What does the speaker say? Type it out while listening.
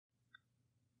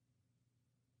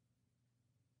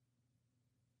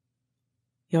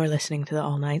You're listening to the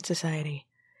All Night Society,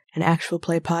 an actual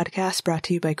play podcast brought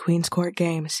to you by Queen's Court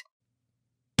Games.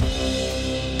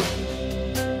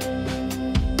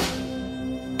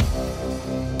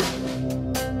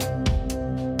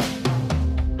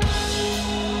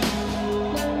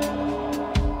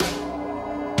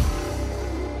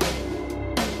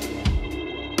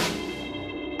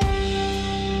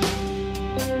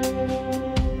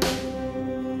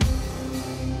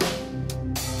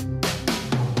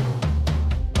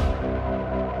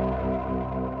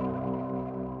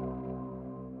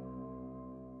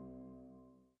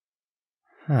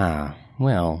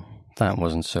 Well, that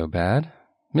wasn't so bad.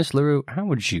 Miss LaRue, how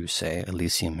would you say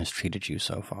Elysium has treated you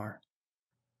so far?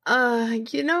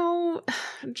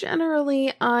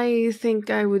 Generally, I think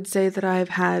I would say that I've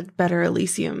had better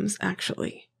Elysiums,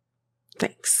 actually.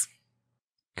 Thanks.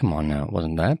 Come on now, it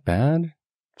wasn't that bad.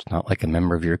 It's not like a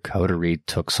member of your coterie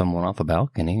took someone off a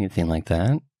balcony, anything like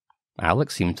that.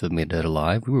 Alex seemed to have made it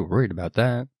alive. We were worried about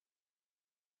that.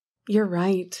 You're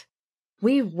right.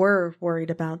 We were worried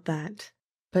about that.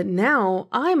 But now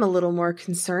I'm a little more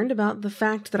concerned about the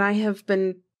fact that I have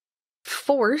been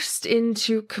forced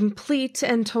into complete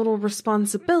and total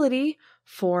responsibility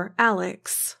for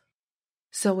Alex.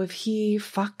 So if he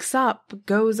fucks up,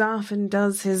 goes off and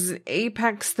does his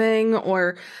apex thing,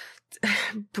 or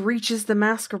breaches the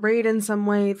Masquerade in some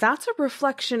way, that's a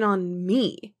reflection on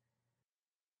me.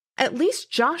 At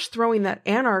least Josh throwing that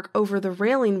anarch over the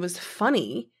railing was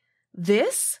funny.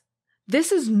 This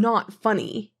is not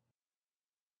funny.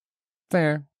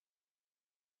 Fair.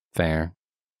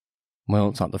 Well,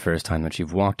 it's not the first time that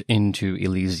you've walked into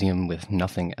Elysium with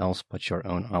nothing else but your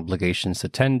own obligations to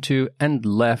tend to and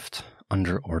left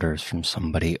under orders from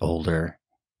somebody older.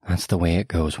 That's the way it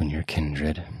goes when you're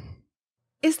kindred.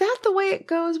 Is that the way it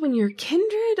goes when you're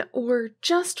kindred, or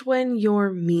just when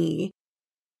you're me?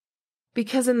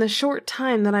 Because in the short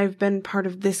time that I've been part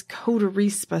of this coterie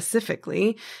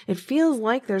specifically, it feels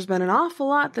like there's been an awful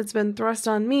lot that's been thrust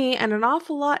on me and an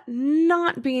awful lot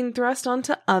not being thrust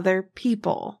onto other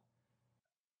people.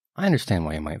 I understand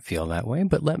why you might feel that way,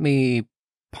 but let me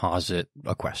posit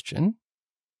a question.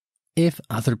 If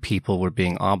other people were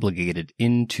being obligated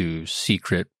into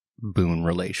secret boon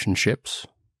relationships,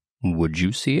 would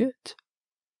you see it?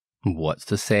 What's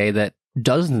to say that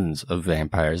dozens of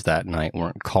vampires that night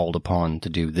weren't called upon to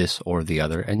do this or the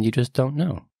other, and you just don't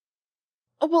know?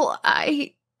 Well,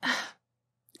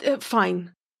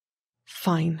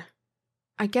 Fine.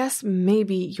 I guess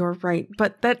maybe you're right,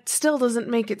 but that still doesn't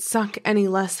make it suck any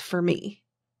less for me.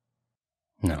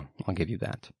 No, I'll give you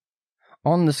that.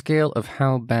 On the scale of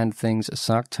how bad things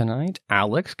suck tonight,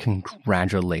 Alex,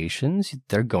 congratulations.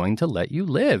 They're going to let you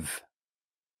live.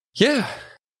 Yeah,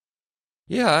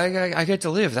 I get to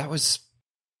live. That was,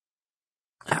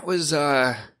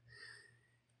 I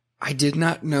did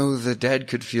not know the dead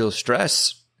could feel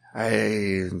stress.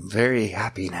 I'm very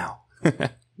happy now.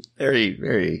 Very,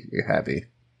 very happy.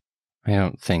 I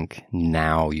don't think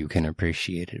now you can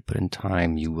appreciate it, but in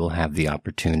time you will have the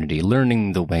opportunity,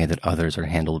 learning the way that others are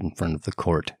handled in front of the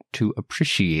court, to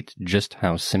appreciate just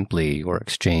how simply your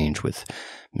exchange with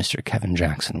Mr. Kevin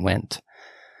Jackson went.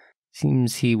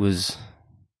 Seems he was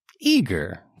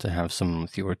eager to have someone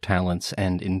with your talents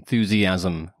and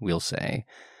enthusiasm, we'll say,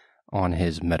 on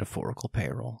his metaphorical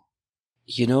payroll.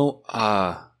 You know,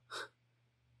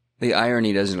 the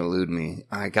irony doesn't elude me.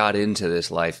 I got into this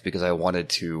life because I wanted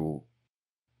to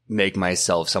make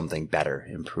myself something better,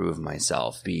 improve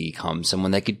myself, become someone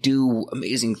that could do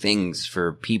amazing things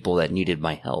for people that needed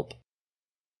my help.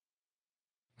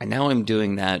 And now I'm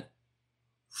doing that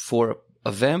for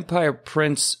a vampire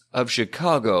prince of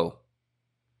Chicago.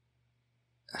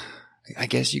 I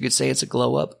guess you could say it's a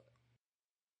glow up.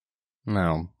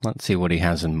 Now, let's see what he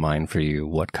has in mind for you,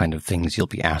 what kind of things you'll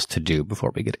be asked to do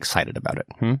before we get excited about it,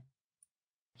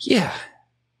 Yeah,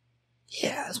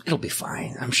 it'll be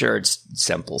fine. I'm sure it's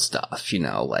simple stuff,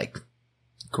 like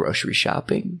grocery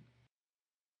shopping.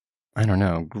 I don't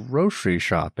know. Grocery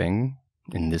shopping,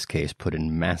 in this case put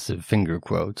in massive finger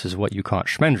quotes, is what you caught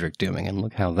Schmendrick doing, and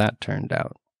look how that turned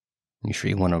out. You sure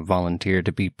you want to volunteer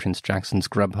to be Prince Jackson's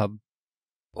Grubhub?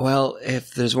 Well,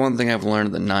 if there's one thing I've learned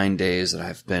in the 9 days that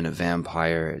I've been a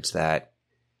vampire, it's that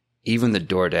even the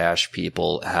DoorDash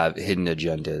people have hidden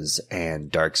agendas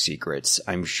and dark secrets.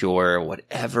 I'm sure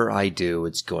whatever I do,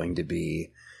 it's going to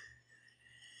be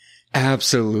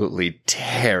absolutely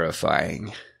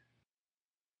terrifying.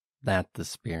 That the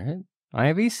spirit?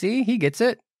 Ivy, see? He gets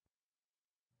it.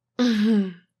 Mm-hmm.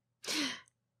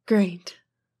 Great.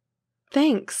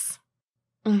 Thanks.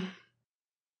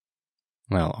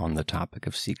 Well, on the topic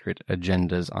of secret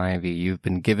agendas, Ivy, you've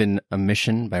been given a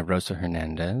mission by Rosa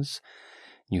Hernandez.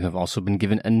 You have also been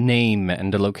given a name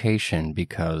and a location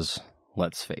because,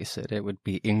 let's face it, it would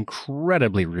be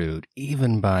incredibly rude,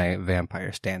 even by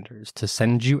vampire standards, to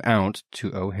send you out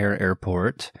to O'Hare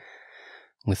Airport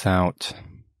without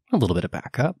a little bit of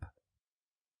backup.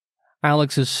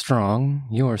 Alex is strong,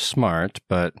 you're smart,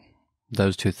 but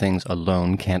those two things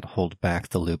alone can't hold back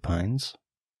the lupines.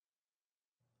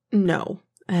 No,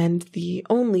 and the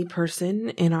only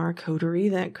person in our coterie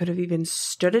that could have even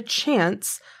stood a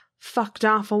chance fucked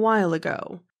off a while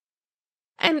ago.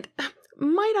 And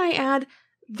might I add,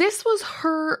 this was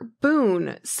her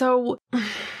boon, so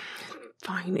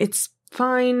fine, it's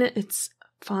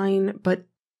fine, but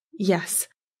yes,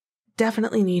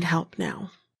 definitely need help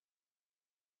now.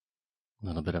 A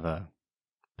little bit of a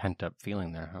pent-up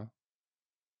feeling there, huh?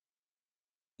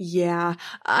 Yeah,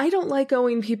 I don't like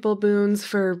owing people boons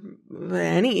for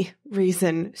any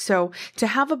reason, so to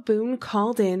have a boon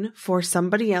called in for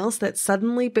somebody else that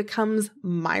suddenly becomes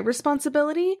my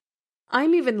responsibility,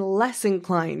 I'm even less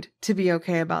inclined to be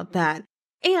okay about that.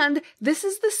 And this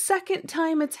is the second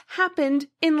time it's happened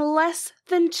in less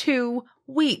than 2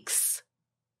 weeks.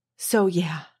 So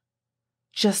yeah,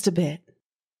 just a bit.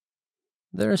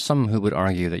 There are some who would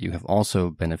argue that you have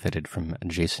also benefited from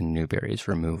Jason Newberry's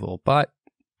removal, but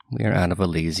we are out of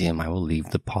Elysium. I will leave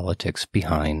the politics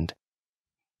behind.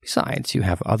 Besides, you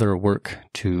have other work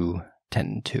to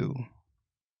tend to.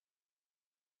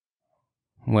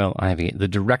 Well, Ivy, the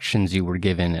directions you were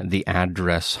given, the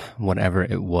address, whatever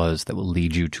it was that will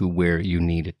lead you to where you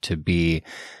need it to be,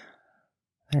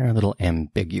 they're a little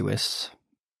ambiguous.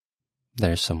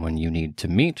 There's someone you need to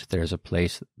meet. There's a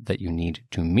place that you need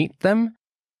to meet them.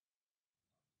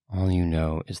 All you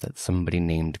know is that somebody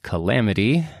named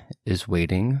Calamity is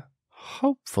waiting,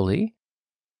 hopefully,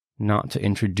 not to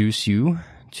introduce you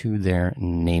to their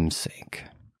namesake.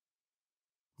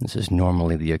 This is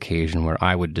normally the occasion where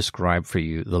I would describe for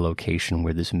you the location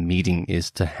where this meeting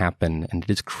is to happen, and it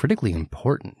is critically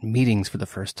important. Meetings for the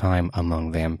first time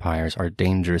among vampires are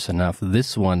dangerous enough.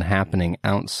 This one happening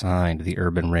outside the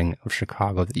urban ring of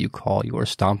Chicago that you call your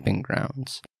stomping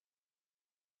grounds.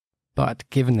 But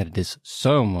given that it is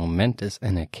so momentous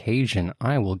an occasion,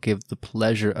 I will give the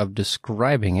pleasure of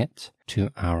describing it to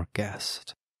our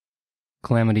guest.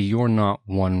 Calamity, you're not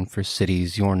one for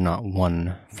cities, you're not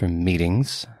one for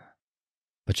meetings,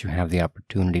 but you have the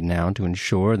opportunity now to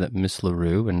ensure that Miss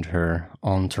LaRue and her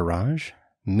entourage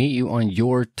meet you on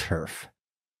your turf.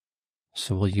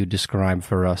 So will you describe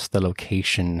for us the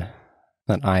location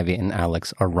that Ivy and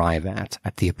Alex arrive at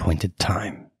the appointed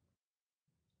time?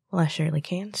 Well, I surely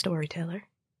can, storyteller.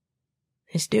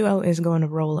 This duo is going to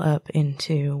roll up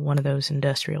into one of those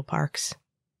industrial parks.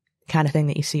 The kind of thing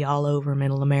that you see all over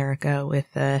Middle America with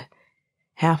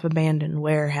half-abandoned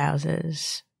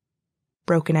warehouses,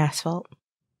 broken asphalt,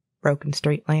 broken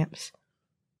street lamps.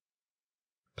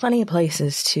 Plenty of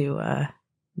places to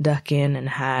duck in and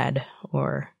hide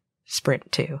or sprint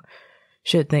to,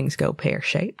 should things go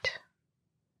pear-shaped.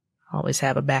 Always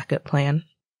have a backup plan.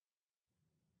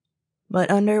 But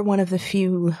under one of the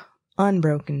few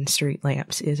unbroken street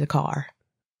lamps is a car,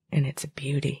 and it's a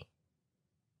beauty.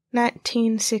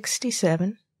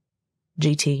 1967,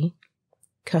 GT,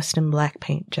 custom black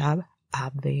paint job,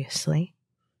 obviously.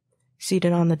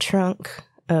 Seated on the trunk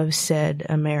of said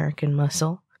American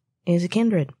muscle is a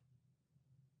kindred.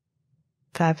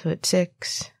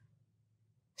 5'6",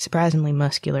 surprisingly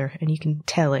muscular, and you can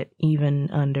tell it even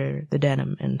under the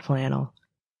denim and flannel.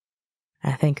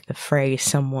 I think the phrase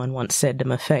someone once said to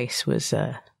my face was,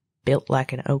 built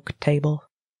like an oak table.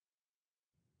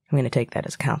 I'm going to take that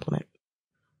as a compliment.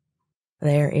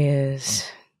 There is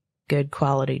good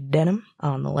quality denim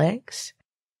on the legs,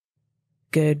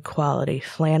 good quality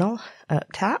flannel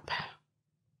up top,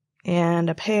 and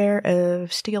a pair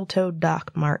of steel-toed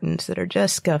Doc Martens that are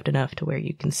just scuffed enough to where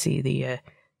you can see the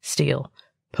steel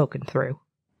poking through.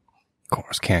 Of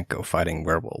course, can't go fighting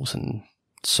werewolves in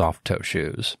soft-toe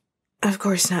shoes. Of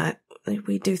course not.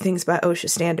 We do things by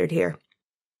OSHA standard here.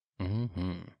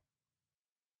 Mm-hmm.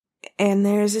 And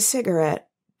there's a cigarette,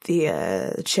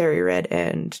 the cherry red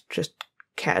end, just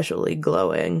casually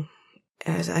glowing,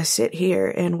 as I sit here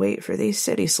and wait for these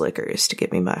city slickers to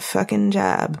give me my fucking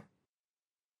job.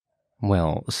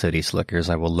 Well, city slickers,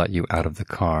 I will let you out of the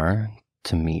car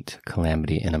to meet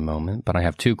Calamity in a moment, but I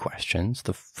have 2 questions.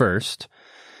 The first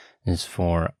is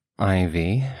for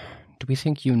Ivy. Do we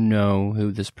think you know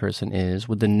who this person is?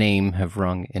 Would the name have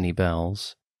rung any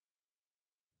bells?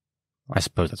 I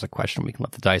suppose that's a question we can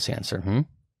let the dice answer,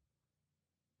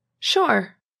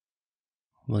 Sure.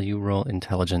 Will you roll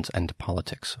intelligence and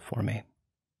politics for me?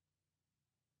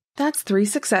 That's 3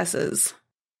 successes.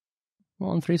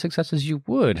 Well, in 3 successes, you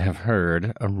would have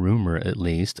heard a rumor, at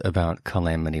least, about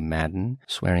Calamity Madden,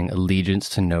 swearing allegiance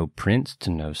to no prince,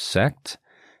 to no sect,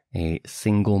 a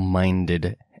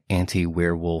single-minded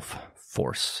anti-werewolf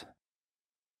force.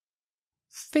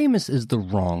 Famous is the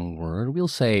wrong word. We'll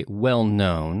say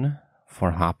well-known for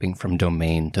hopping from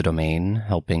domain to domain,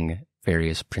 helping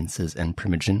various princes and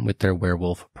Primogen with their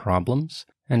werewolf problems,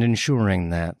 and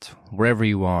ensuring that wherever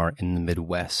you are in the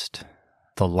Midwest,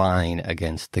 the line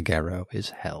against the garou is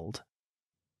held.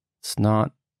 It's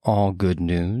not all good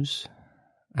news.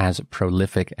 As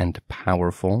prolific and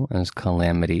powerful as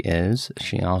Calamity is,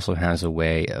 she also has a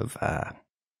way of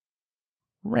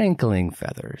rankling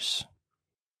feathers.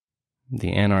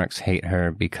 The Anarchs hate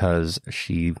her because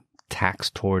she tacks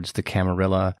towards the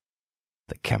Camarilla.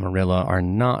 The Camarilla are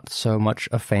not so much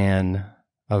a fan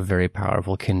of very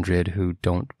powerful kindred who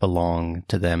don't belong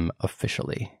to them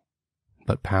officially.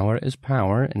 But power is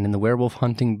power, and in the werewolf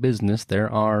hunting business, there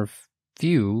are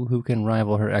few who can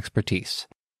rival her expertise.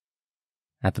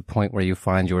 At the point where you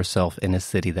find yourself in a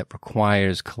city that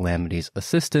requires Calamity's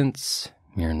assistance,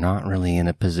 you're not really in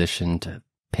a position to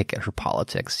pick at her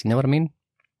politics. You know what I mean?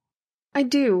 I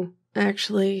do,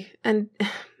 actually. And,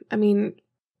 I mean,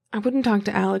 I wouldn't talk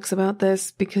to Alex about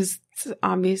this because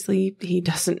obviously he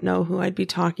doesn't know who I'd be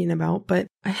talking about, but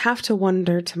I have to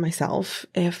wonder to myself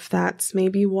if that's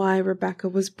maybe why Rebecca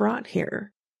was brought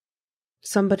here.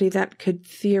 Somebody that could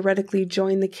theoretically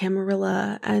join the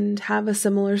Camarilla and have a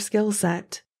similar skill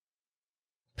set.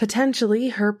 Potentially,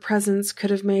 her presence could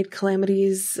have made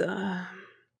Calamities, I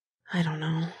don't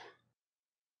know.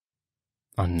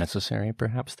 Unnecessary,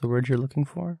 perhaps the word you're looking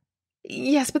for?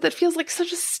 Yes, but that feels like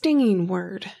such a stinging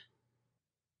word.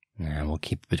 Yeah, we'll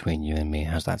keep it between you and me.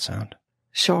 How's that sound?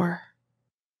 Sure.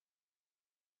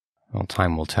 Well,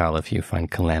 time will tell if you find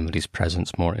Calamity's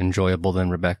presence more enjoyable than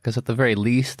Rebecca's. At the very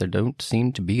least, there don't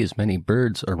seem to be as many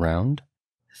birds around.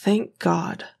 Thank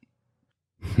God.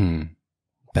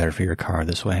 Better for your car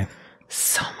this way.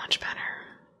 So much better.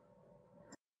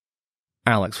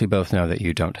 Alex, we both know that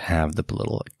you don't have the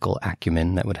political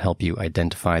acumen that would help you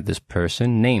identify this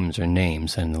person. Names are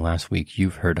names, and in the last week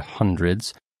you've heard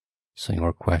hundreds. So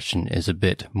your question is a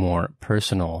bit more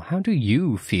personal. How do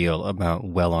you feel about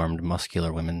well-armed,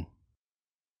 muscular women?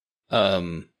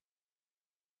 Well,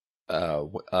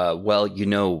 you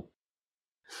know,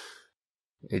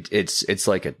 it's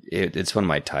like it's one of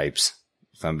my types,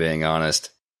 if I'm being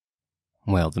honest.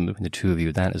 Well, the two of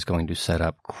you, that is going to set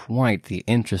up quite the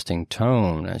interesting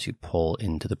tone as you pull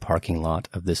into the parking lot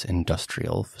of this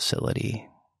industrial facility.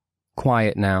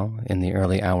 Quiet now in the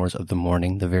early hours of the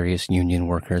morning, the various union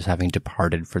workers having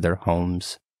departed for their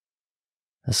homes.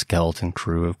 A skeleton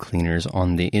crew of cleaners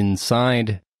on the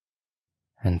inside,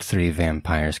 and 3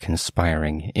 vampires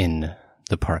conspiring in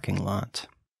the parking lot.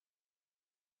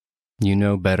 You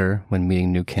know better when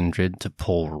meeting new kindred to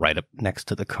pull right up next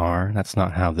to the car. That's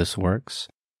not how this works.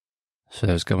 So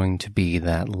there's going to be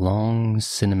that long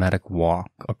cinematic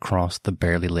walk across the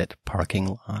barely lit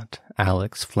parking lot.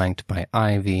 Alex flanked by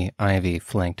Ivy, Ivy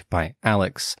flanked by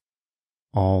Alex,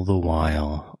 all the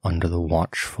while under the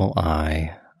watchful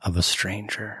eye of a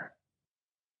stranger.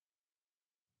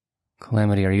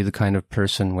 Calamity, are you the kind of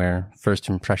person where first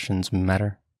impressions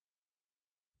matter?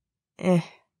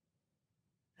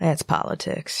 That's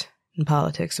politics. And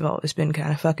politics have always been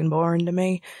kind of fucking boring to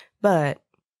me, but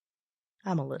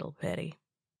I'm a little petty.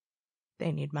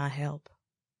 They need my help.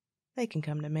 They can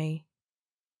come to me.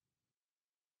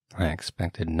 I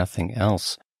expected nothing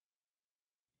else.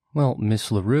 Well,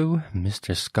 Miss LaRue,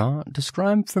 Mr. Scott,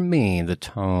 describe for me the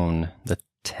tone, the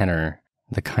tenor,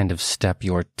 the kind of step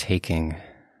you're taking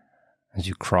as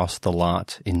you cross the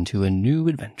lot into a new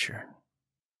adventure.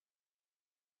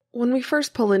 When we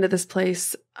first pull into this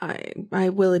place, I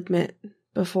will admit,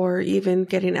 before even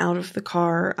getting out of the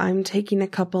car, I'm taking a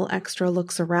couple extra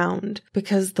looks around,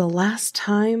 because the last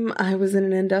time I was in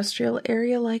an industrial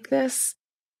area like this,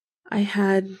 I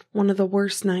had one of the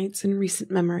worst nights in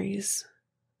recent memories.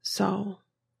 So...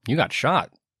 You got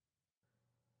shot.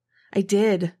 I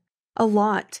did. A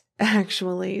lot,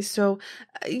 actually. So,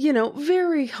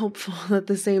 very hopeful that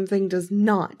the same thing does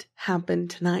not happen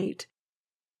tonight.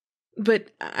 But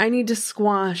I need to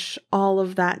squash all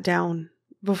of that down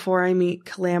before I meet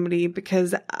Calamity,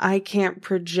 because I can't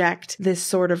project this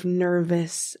sort of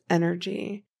nervous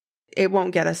energy. It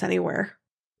won't get us anywhere.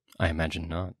 I imagine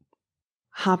not.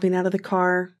 Hopping out of the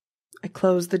car, I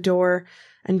close the door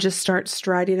and just start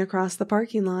striding across the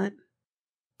parking lot.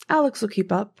 Alex will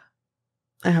keep up.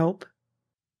 I hope.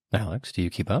 Alex, do you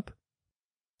keep up?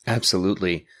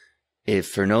 Absolutely. If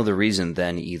for no other reason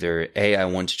than either A, I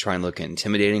want to try and look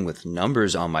intimidating with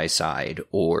numbers on my side,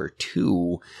 or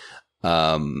 2,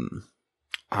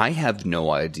 I have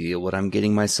no idea what I'm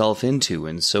getting myself into,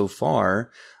 and so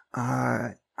far,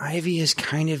 Ivy has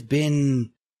kind of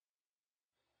been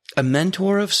a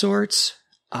mentor of sorts.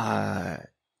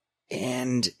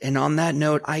 And on that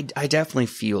note, I definitely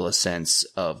feel a sense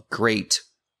of great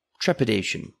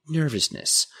trepidation,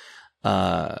 nervousness.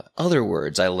 Other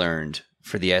words I learned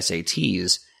for the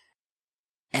SATs,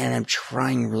 and I'm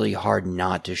trying really hard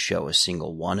not to show a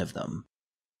single one of them.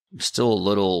 I'm still a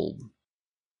little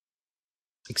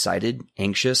excited,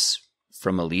 anxious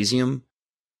from Elysium.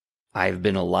 I've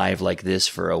been alive like this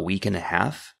for a week and a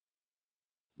half.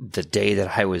 The day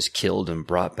that I was killed and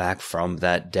brought back from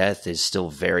that death is still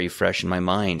very fresh in my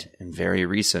mind and very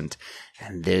recent.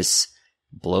 And this,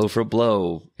 blow for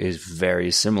blow, is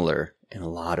very similar in a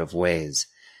lot of ways.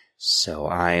 So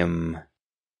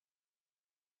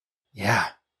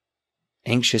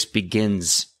anxious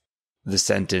begins the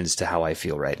sentence to how I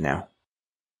feel right now.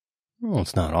 Well,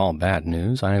 it's not all bad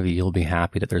news. Ivy, you'll be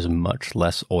happy that there's much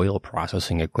less oil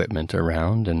processing equipment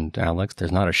around, and Alex,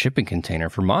 there's not a shipping container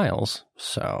for miles,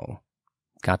 so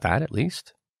got that at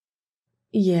least.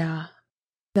 Yeah,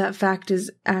 that fact is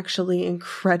actually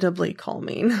incredibly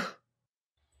calming.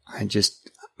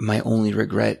 My only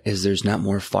regret is there's not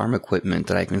more farm equipment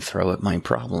that I can throw at my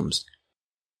problems.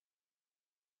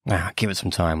 Give it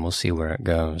some time, we'll see where it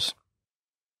goes.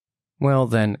 Well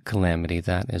then, Calamity,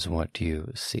 that is what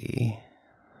you see.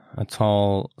 A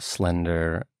tall,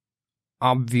 slender,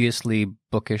 obviously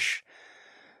bookish.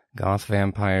 Goth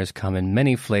vampires come in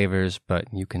many flavors, but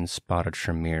you can spot a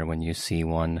Tremere when you see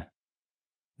one.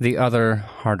 The other,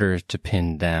 harder to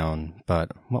pin down,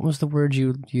 but what was the word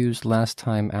you used last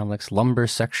time, Alex?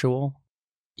 Lumbersexual?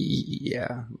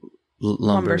 Yeah.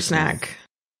 Lumbersnack.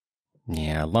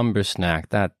 Yeah, lumbersnack.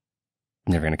 That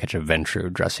never going to catch a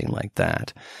Ventru dressing like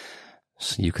that.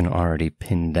 So you can already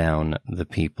pin down the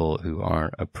people who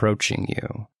are approaching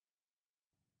you.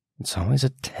 It's always a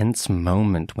tense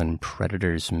moment when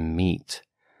predators meet.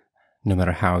 No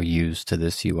matter how used to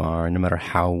this you are, no matter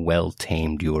how well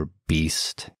tamed your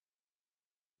beast,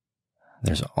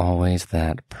 there's always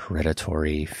that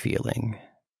predatory feeling.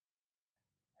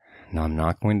 Now, I'm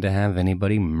not going to have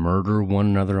anybody murder one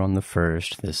another on the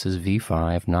first. This is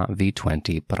V5, not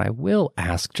V20, but I will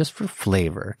ask, just for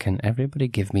flavor, can everybody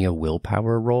give me a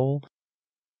willpower roll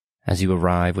as you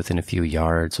arrive within a few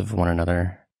yards of one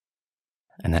another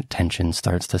and that tension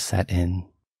starts to set in?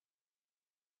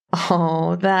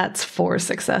 Oh, that's 4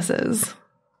 successes.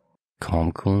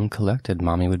 Calm, cool, and collected.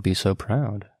 Mommy would be so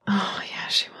proud. Oh, yeah,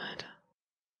 she would.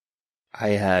 I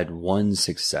had 1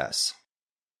 success.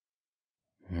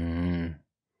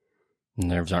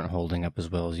 Nerves aren't holding up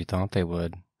as well as you thought they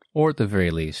would. Or at the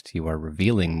very least, you are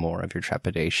revealing more of your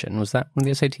trepidation. Was that one of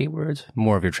the SAT words?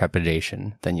 More of your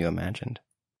trepidation than you imagined.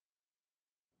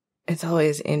 It's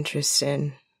always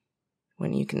interesting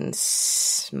when you can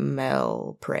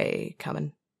smell prey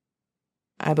coming.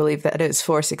 I believe that is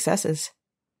 4 successes.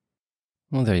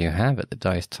 Well, there you have it. The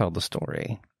dice tell the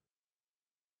story.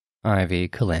 Ivy,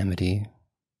 Calamity,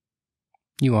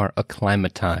 you are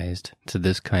acclimatized to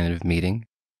this kind of meeting.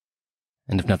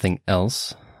 And if nothing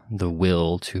else, the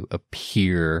will to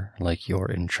appear like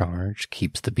you're in charge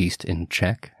keeps the beast in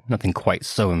check. Nothing quite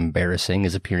so embarrassing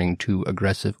as appearing too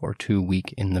aggressive or too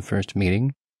weak in the first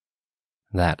meeting.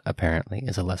 That, apparently,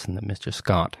 is a lesson that Mr.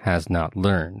 Scott has not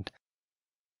learned.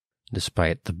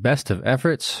 Despite the best of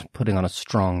efforts, putting on a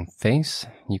strong face,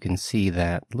 you can see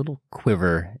that little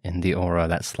quiver in the aura,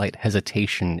 that slight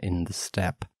hesitation in the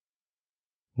step.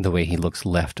 The way he looks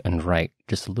left and right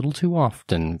just a little too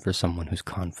often for someone who's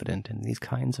confident in these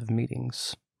kinds of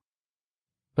meetings.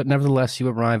 But nevertheless, you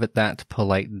arrive at that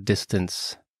polite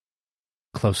distance,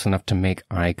 close enough to make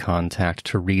eye contact,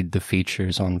 to read the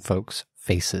features on folks'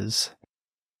 faces,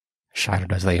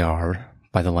 shadowed as they are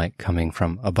by the light coming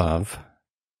from above.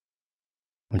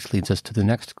 Which leads us to the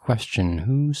next question.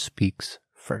 Who speaks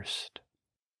first?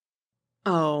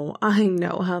 Oh, I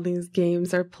know how these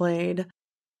games are played.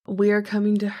 We are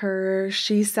coming to her.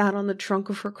 She sat on the trunk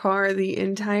of her car the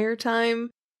entire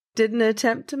time. Didn't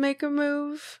attempt to make a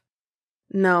move.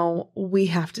 No, we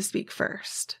have to speak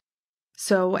first.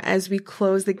 So as we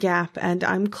close the gap and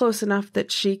I'm close enough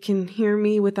that she can hear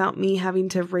me without me having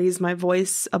to raise my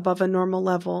voice above a normal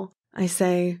level, I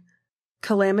say,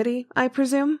 Calamity, I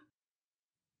presume?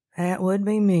 That would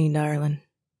be me, darling.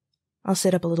 I'll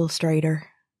sit up a little straighter.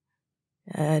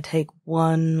 Take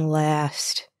one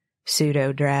last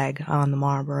pseudo-drag on the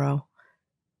Marlboro.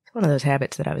 It's one of those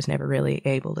habits that I was never really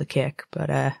able to kick, but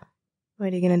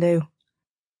what are you gonna do?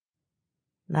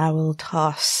 I will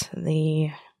toss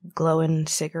the glowing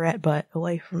cigarette butt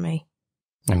away from me.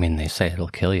 I mean, they say it'll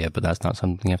kill you, but that's not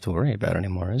something you have to worry about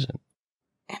anymore, is it?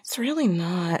 It's really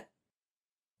not.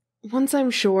 Once I'm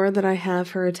sure that I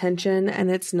have her attention and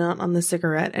it's not on the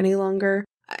cigarette any longer,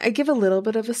 I give a little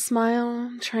bit of a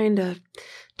smile, trying to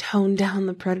tone down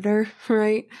the predator,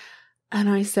 right? And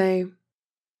I say,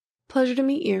 pleasure to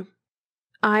meet you.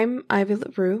 I'm Ivy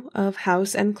LaRue of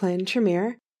House and Clan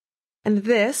Tremere, and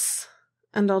this,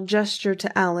 and I'll gesture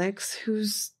to Alex,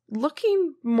 who's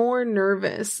looking more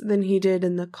nervous than he did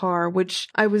in the car, which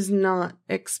I was not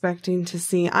expecting to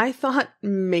see. I thought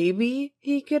maybe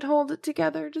he could hold it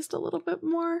together just a little bit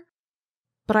more.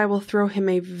 But I will throw him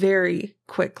a very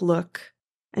quick look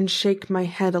and shake my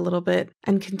head a little bit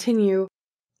and continue.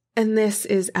 And this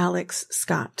is Alex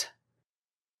Scott.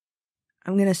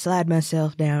 I'm going to slide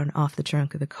myself down off the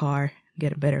trunk of the car and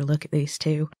get a better look at these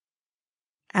two.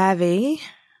 Ivy,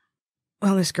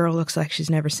 well, this girl looks like she's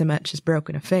never so much as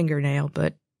broken a fingernail,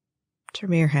 but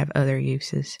Tremere have other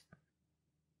uses.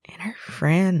 And her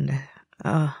friend,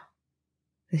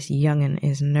 this young'un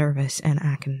is nervous and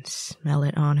I can smell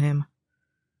it on him.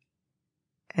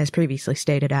 As previously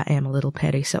stated, I am a little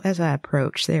petty, so as I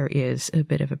approach, there is a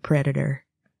bit of a predator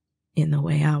in the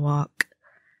way I walk.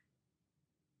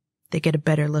 They get a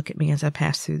better look at me as I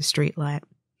pass through the streetlight.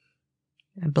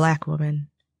 A black woman.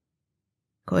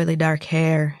 Coily dark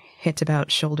hair, hits about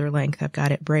shoulder length. I've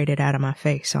got it braided out of my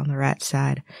face on the right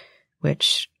side,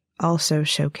 which also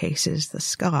showcases the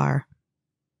scar.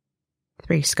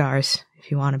 3 scars,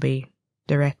 if you want to be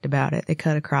direct about it. They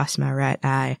cut across my right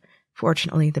eye.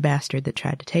 Fortunately, the bastard that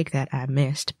tried to take that eye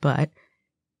missed, but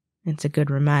it's a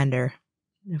good reminder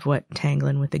of what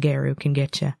tangling with the garou can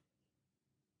get you.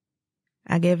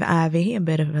 I give Ivy a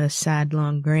bit of a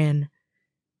sidelong grin,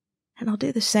 and I'll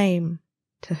do the same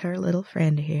to her little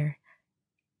friend here,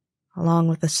 along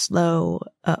with a slow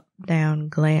up-down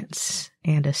glance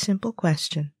and a simple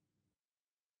question.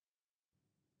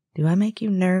 Do I make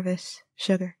you nervous,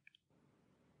 sugar?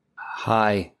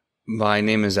 Hi, my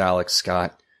name is Alex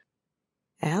Scott.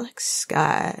 Alex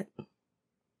Scott.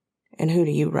 And who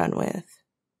do you run with?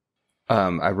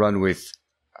 I run with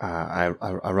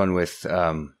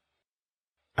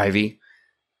Ivy.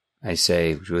 I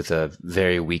say with a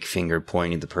very weak finger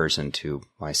pointing the person to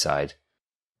my side.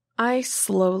 I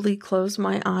slowly close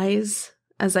my eyes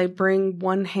as I bring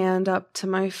one hand up to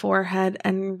my forehead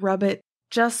and rub it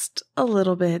just a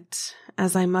little bit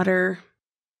as I mutter,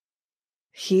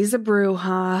 he's a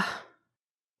brouhaha.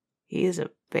 He's a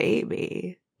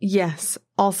baby. Yes,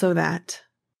 also that.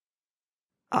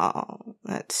 Oh,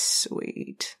 that's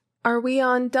sweet. Are we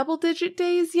on double-digit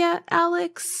days yet,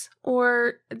 Alex?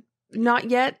 Or not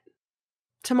yet?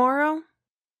 Tomorrow?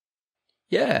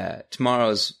 Yeah,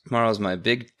 tomorrow's my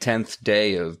big 10th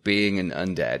day of being an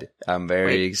undead. I'm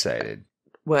very excited.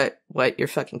 What? You're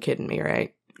fucking kidding me,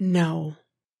 right? No.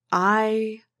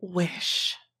 I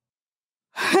wish.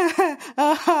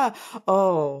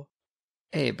 Oh.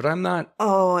 Hey, but I'm not...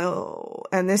 Oh,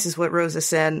 and this is what Rosa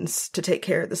sends to take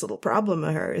care of this little problem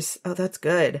of hers. Oh, that's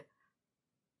good.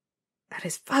 That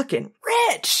is fucking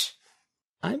rich!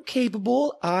 I'm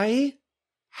capable. I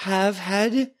have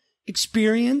had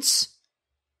experience.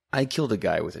 I killed a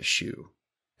guy with a shoe.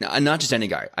 Now, not just any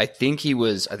guy. I think he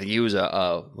was a,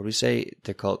 what do we say?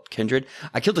 They're called kindred?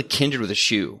 I killed a kindred with a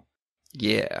shoe.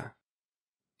 Yeah.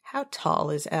 How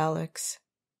tall is Alex?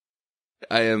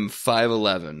 I am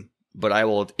 5'11", but I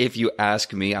will, if you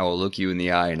ask me, I will look you in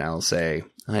the eye and I'll say,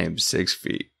 I am 6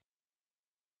 feet.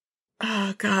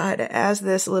 Oh, God, as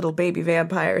this little baby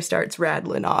vampire starts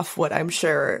rattling off what I'm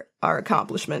sure are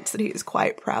accomplishments that he is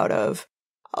quite proud of,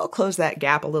 I'll close that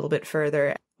gap a little bit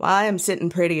further. While I am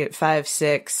sitting pretty at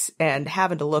 5'6", and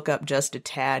having to look up just a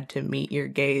tad to meet your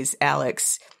gaze,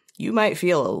 Alex, you might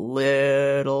feel a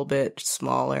little bit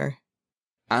smaller.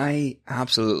 I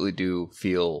absolutely do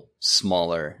feel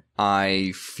smaller.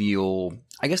 I feel,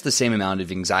 I guess, the same amount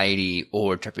of anxiety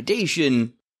or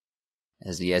trepidation,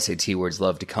 as the SAT words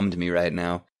love to come to me right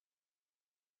now.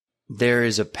 There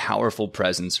is a powerful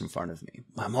presence in front of me.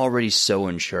 I'm already so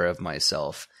unsure of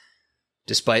myself,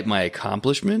 despite my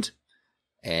accomplishment,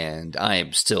 and I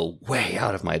am still way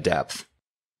out of my depth.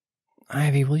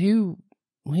 Ivy, will you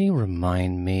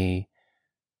remind me?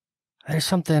 There's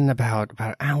something about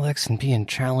Alex and being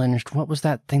challenged. What was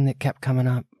that thing that kept coming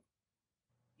up?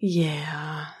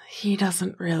 Yeah, he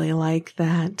doesn't really like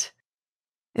that.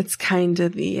 It's kind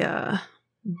of the,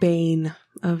 bane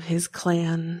of his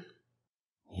clan.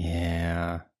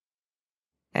 Yeah.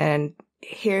 And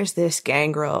here's this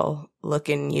Gangrel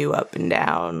looking you up and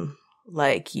down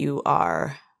like you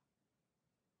are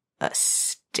a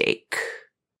steak.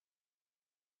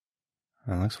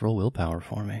 Alex, roll willpower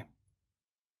for me.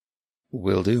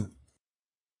 Will do.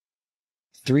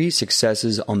 3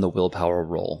 successes on the willpower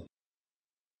roll.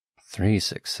 3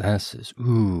 successes.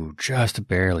 Ooh, just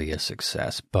barely a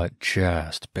success, but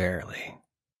just barely.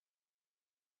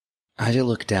 As I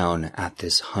look down at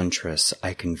this huntress,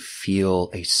 I can feel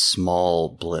a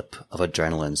small blip of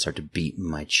adrenaline start to beat in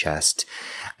my chest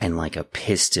and like a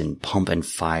piston pump and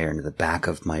fire into the back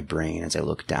of my brain as I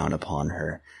look down upon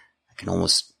her. I can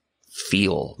almost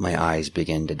feel my eyes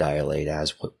begin to dilate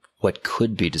as what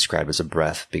could be described as a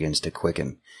breath begins to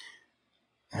quicken.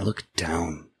 I look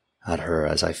down at her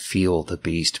as I feel the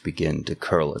beast begin to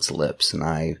curl its lips, and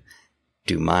I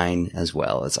do mine as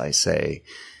well as I say,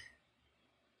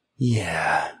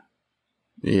 Yeah.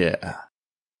 It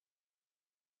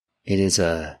is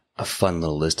a fun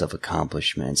little list of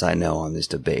accomplishments. I know I'm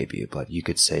just a baby, but you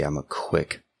could say I'm a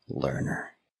quick learner.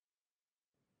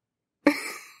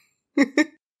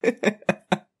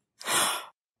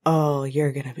 Oh,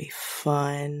 you're gonna be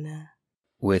fun.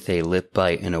 With a lip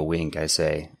bite and a wink, I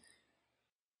say,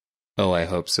 Oh, I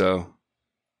hope so.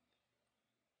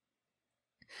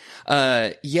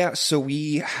 Yeah, so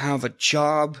we have a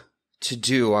job to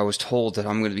do. I was told that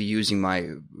I'm going to be using my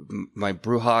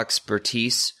Bruja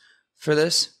expertise for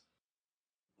this.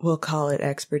 We'll call it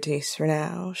expertise for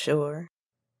now, sure.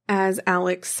 As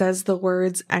Alex says the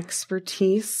words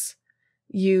expertise,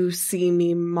 you see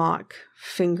me mock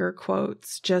finger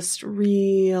quotes just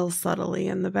real subtly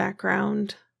in the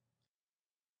background.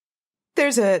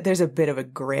 There's a bit of a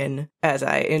grin as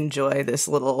I enjoy this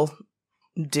little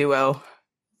duo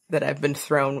that I've been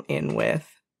thrown in with.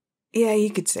 Yeah, you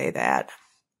could say that.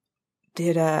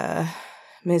 Did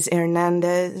Ms.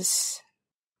 Hernandez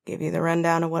give you the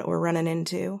rundown of what we're running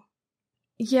into?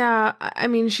 Yeah, I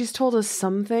mean, she's told us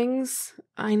some things.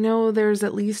 I know there's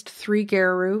at least 3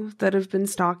 garou that have been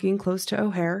stalking close to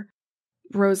O'Hare.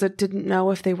 Rosa didn't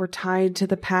know if they were tied to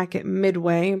the pack at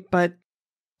Midway, but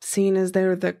seeing as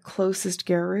they're the closest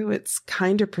garou, it's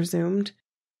kind of presumed.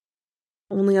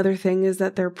 Only other thing is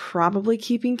that they're probably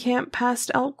keeping camp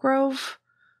past Elk Grove,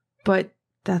 but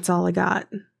that's all I got.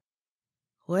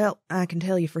 Well, I can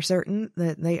tell you for certain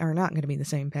that they are not going to be the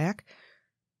same pack.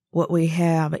 What we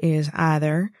have is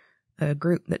either a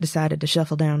group that decided to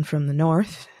shuffle down from the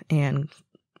north and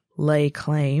lay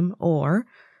claim, or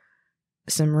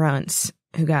some runts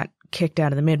who got kicked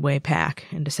out of the Midway pack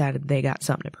and decided they got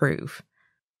something to prove.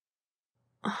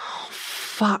 Oh,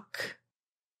 fuck.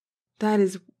 That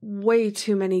is way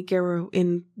too many garou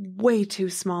in way too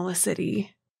small a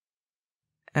city.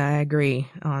 I agree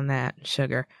on that,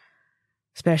 Sugar.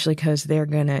 Especially because they're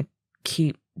gonna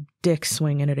keep dick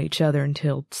swinging at each other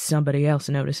until somebody else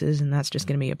notices, and that's just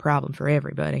gonna be a problem for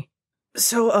everybody.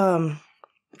 So,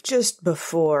 just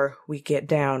before we get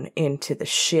down into the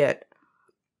shit,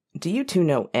 do you two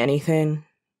know anything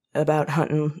about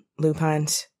hunting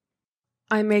lupines?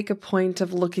 I make a point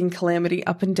of looking Calamity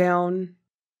up and down,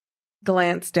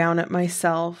 glance down at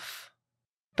myself,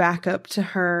 back up to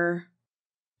her,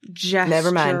 gesture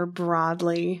Never mind.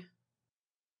 broadly.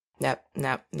 Nope,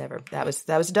 never. That was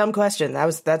a dumb question.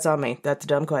 That's on me. That's a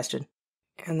dumb question.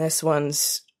 And this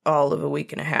one's all of a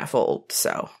week and a half old,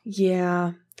 so.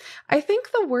 Yeah. I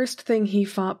think the worst thing he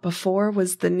fought before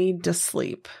was the need to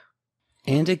sleep.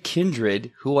 And a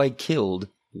kindred who I killed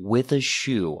with a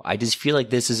shoe. I just feel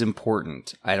like this is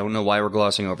important. I don't know why we're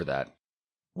glossing over that.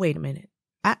 Wait a minute.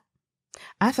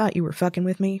 I thought you were fucking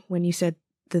with me when you said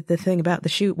the thing about the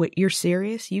shoe. Wait, you're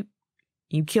serious? You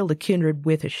killed a kindred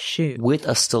with a shoe. With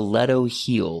a stiletto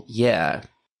heel, yeah.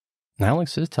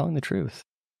 Alex is telling the truth.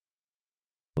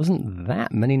 It wasn't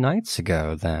that many nights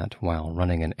ago that, while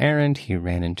running an errand, he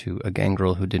ran into a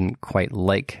Gangrel who didn't quite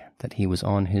like that he was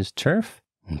on his turf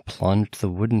and plunged the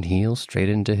wooden heel straight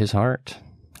into his heart,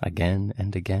 again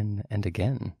and again and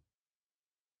again.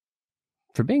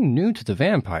 For being new to the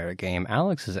vampire game,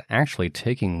 Alex is actually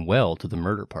taking well to the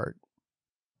murder part.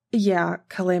 Yeah,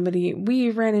 Calamity,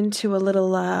 we ran into a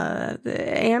little,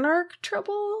 anarch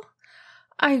trouble.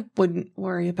 I wouldn't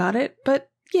worry about it, but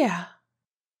yeah.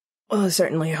 Well, I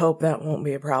certainly hope that won't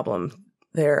be a problem.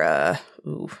 They're,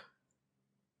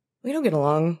 we don't get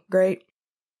along great.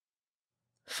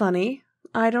 Funny.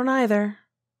 I don't either.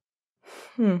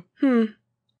 For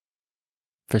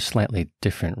slightly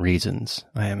different reasons,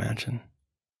 I imagine.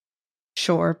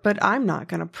 Sure, but I'm not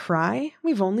gonna pry.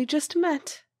 We've only just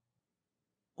met.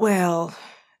 Well,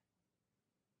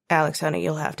 Alex, honey,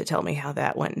 you'll have to tell me how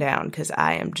that went down, because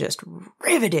I am just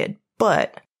riveted,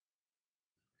 but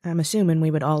I'm assuming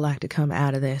we would all like to come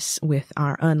out of this with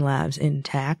our unlives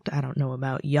intact. I don't know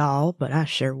about y'all, but I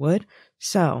sure would.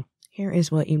 So, here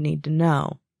is what you need to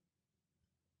know.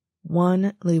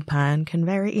 One lupine can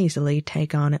very easily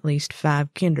take on at least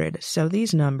 5 kindred, so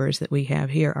these numbers that we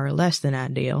have here are less than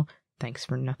ideal. Thanks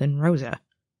for nothing, Rosa.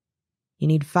 You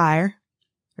need fire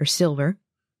or silver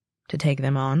to take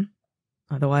them on.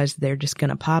 Otherwise, they're just going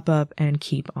to pop up and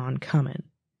keep on coming.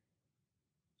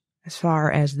 As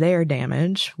far as their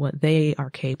damage, what they are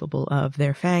capable of,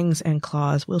 their fangs and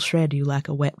claws will shred you like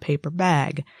a wet paper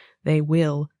bag. They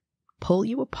will pull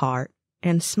you apart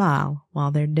and smile while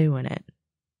they're doing it.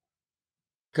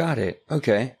 Got it.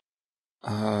 Okay.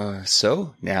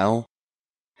 So now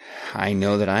I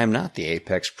know that I am not the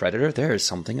apex predator. There is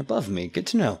something above me. Good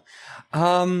to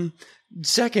know.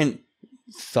 Second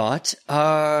thought.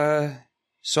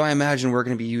 So I imagine we're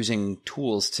going to be using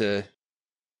tools to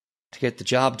get the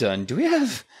job done. Do we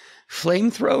have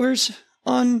flamethrowers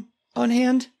on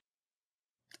hand?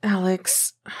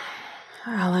 Alex,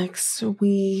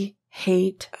 we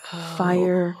hate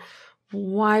fire.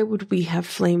 Why would we have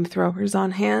flamethrowers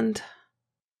on hand?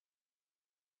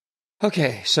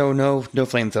 Okay, so no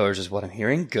flamethrowers is what I'm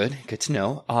hearing. Good to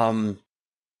know.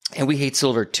 And we hate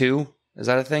silver too. Is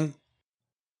that a thing?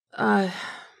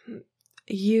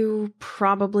 You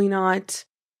probably not.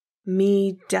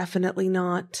 Me, definitely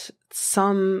not.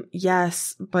 Some,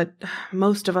 yes, but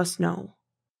most of us no.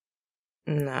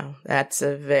 No, that's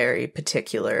a very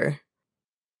particular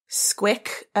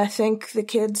squick, I think the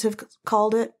kids have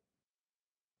called it.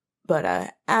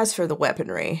 But as for the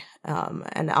weaponry,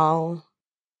 and I'll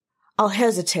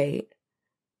hesitate.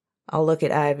 I'll look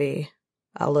at Ivy.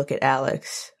 I'll look at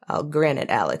Alex. I'll grin at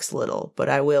Alex little, but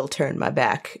I will turn my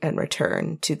back and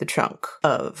return to the trunk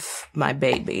of my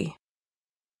baby.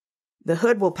 The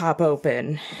hood will pop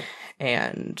open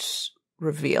and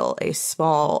reveal a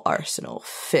small arsenal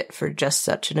fit for just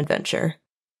such an adventure.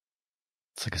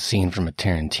 It's like a scene from a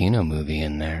Tarantino movie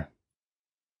in there.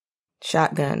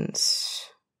 Shotguns,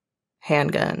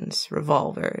 handguns,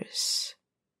 revolvers,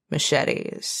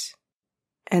 machetes,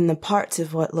 and the parts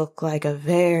of what look like a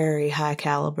very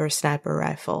high-caliber sniper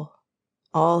rifle,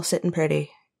 all sitting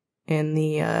pretty in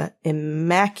the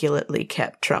immaculately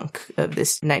kept trunk of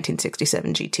this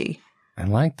 1967 GT. I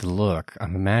like the look.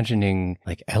 I'm imagining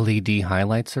like LED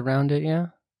highlights around it, yeah?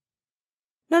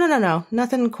 No.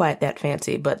 Nothing quite that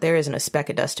fancy, but there isn't a speck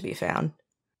of dust to be found.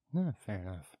 Fair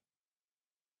enough.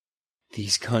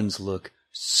 These guns look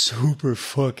super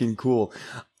fucking cool.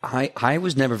 I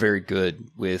was never very good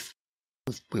with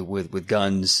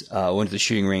guns. Went to the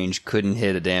shooting range, couldn't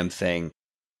hit a damn thing.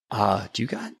 Do you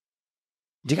got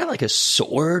like a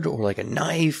sword or like a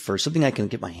knife or something I can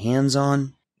get my hands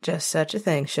on? Just such a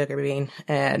thing, Sugar Bean,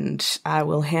 and I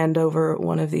will hand over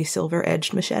one of these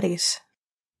silver-edged machetes.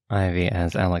 Ivy,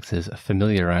 as Alex is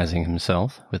familiarizing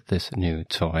himself with this new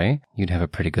toy, you'd have a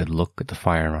pretty good look at the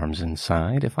firearms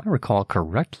inside. If I recall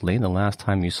correctly, the last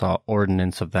time you saw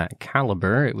ordnance of that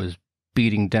caliber, it was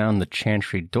beating down the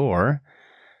chantry door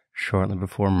shortly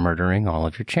before murdering all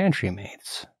of your chantry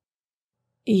mates.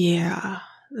 Yeah,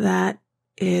 that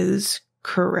is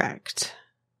correct.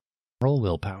 Roll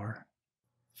willpower.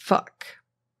 Fuck.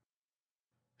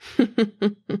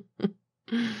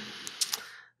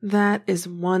 That is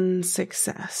one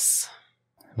success.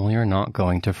 Well, you're not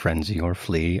going to frenzy or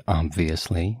flee,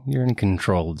 obviously. You're in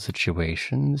controlled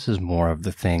situation. This is more of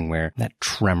the thing where that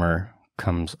tremor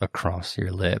comes across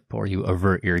your lip, or you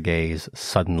avert your gaze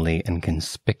suddenly and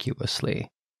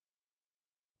conspicuously.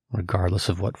 Regardless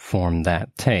of what form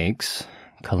that takes,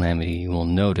 Calamity, you will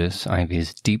notice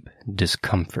Ivy's deep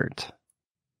discomfort.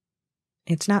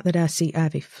 It's not that I see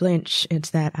Ivy flinch, it's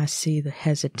that I see the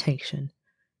hesitation.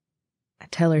 I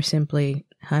tell her simply,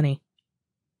 honey,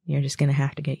 you're just going to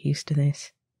have to get used to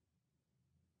this.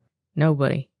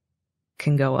 Nobody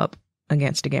can go up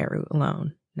against a garou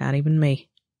alone, not even me.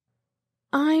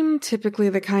 I'm typically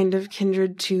the kind of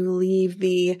kindred to leave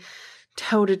the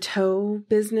toe-to-toe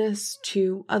business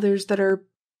to others that are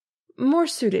more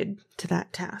suited to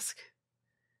that task.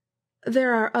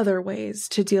 There are other ways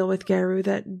to deal with garou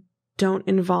that don't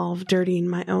involve dirtying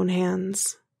my own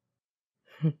hands.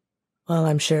 Well,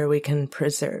 I'm sure we can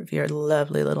preserve your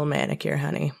lovely little manicure,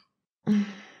 honey.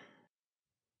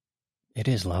 It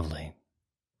is lovely.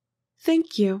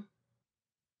 Thank you.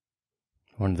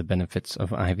 One of the benefits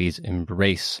of Ivy's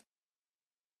embrace.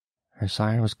 Her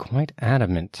sire was quite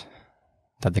adamant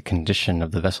that the condition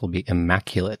of the vessel be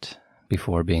immaculate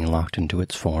before being locked into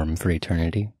its form for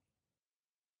eternity.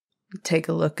 Take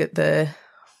a look at the...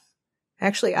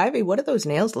 Actually, Ivy, what do those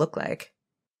nails look like?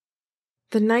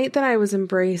 The night that I was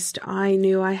embraced, I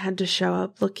knew I had to show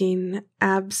up looking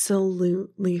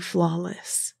absolutely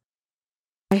flawless.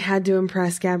 I had to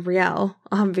impress Gabrielle,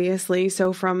 obviously,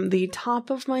 so from the top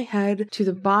of my head to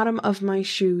the bottom of my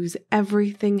shoes,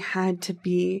 everything had to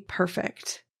be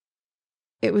perfect.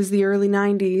 It was the early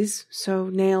 90s, so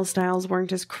nail styles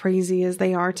weren't as crazy as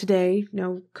they are today.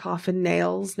 No coffin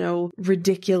nails, no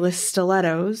ridiculous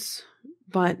stilettos.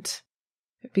 But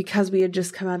because we had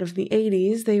just come out of the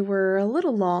 80s, they were a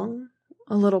little long,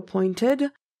 a little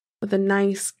pointed, with a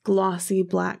nice glossy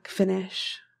black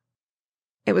finish.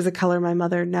 It was a color my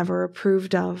mother never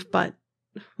approved of, but,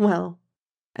 well,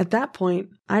 at that point,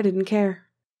 I didn't care.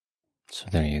 So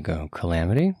there you go,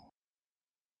 Calamity.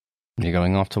 You're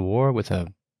going off to war with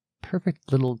a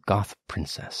perfect little goth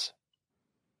princess.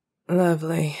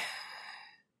 Lovely.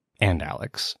 And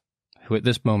Alex, who at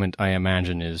this moment I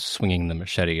imagine is swinging the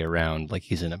machete around like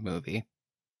he's in a movie.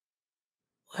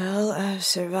 Well, I've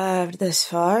survived this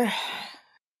far.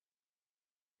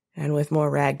 And with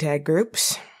more ragtag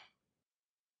groups,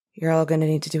 you're all going to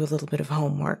need to do a little bit of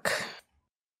homework.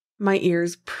 My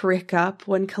ears prick up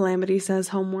when Calamity says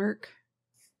homework.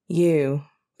 You,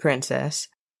 princess,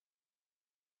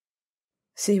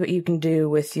 see what you can do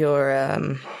with your,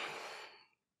 and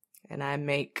I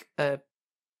make a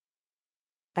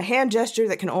hand gesture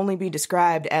that can only be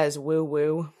described as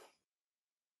woo-woo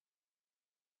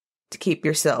to keep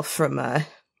yourself from,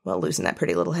 losing that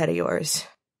pretty little head of yours.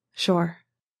 Sure.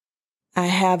 I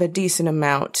have a decent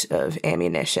amount of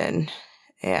ammunition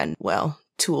and,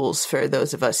 tools for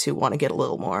those of us who want to get a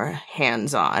little more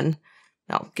hands-on.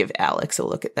 I'll give Alex a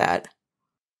look at that.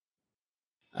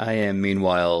 I am,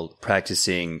 meanwhile,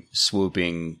 practicing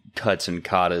swooping cuts and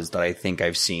katas that I think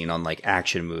I've seen on,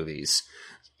 action movies.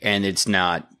 And it's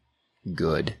not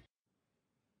good.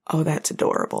 Oh, that's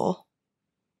adorable.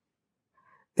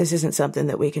 This isn't something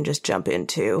that we can just jump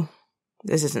into.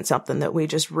 This isn't something that we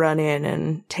just run in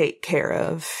and take care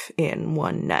of in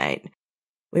one night.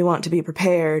 We want to be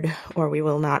prepared, or we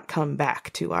will not come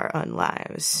back to our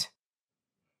unlives.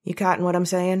 You cotton what I'm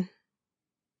saying?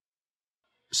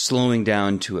 Slowing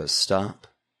down to a stop,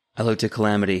 I looked at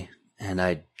Calamity, and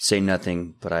I say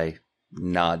nothing, but I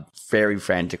nod very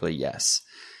frantically yes.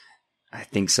 I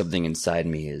think something inside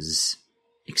me is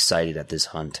excited at this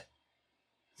hunt.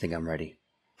 I think I'm ready.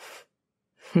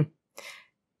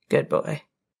 Good boy.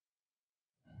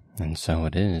 And so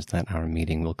it is that our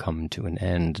meeting will come to an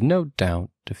end. No doubt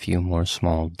a few more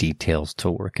small details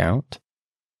to work out.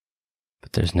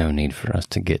 But there's no need for us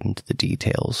to get into the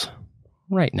details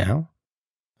right now.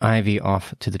 Ivy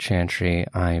off to the chantry.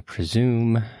 I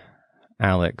presume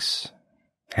Alex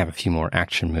have a few more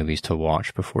action movies to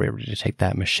watch before we're ready to take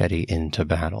that machete into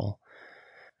battle.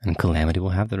 And Calamity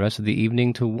will have the rest of the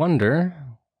evening to wonder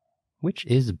which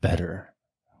is better.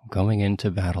 Going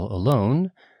into battle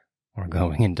alone, or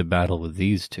going into battle with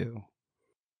these two.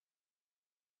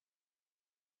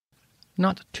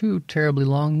 Not too terribly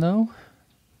long, though.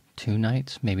 2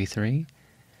 nights, maybe 3.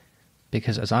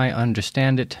 Because as I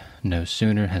understand it, no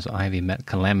sooner has Ivy met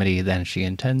Calamity than she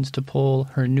intends to pull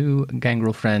her new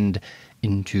Gangrel friend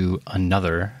into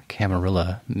another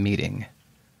Camarilla meeting.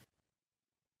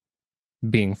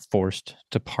 Being forced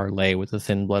to parley with the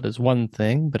Thin Blood is one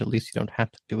thing, but at least you don't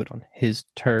have to do it on his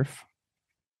turf.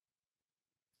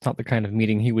 It's not the kind of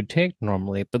meeting he would take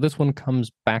normally, but this one comes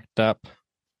backed up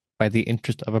by the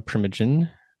interest of a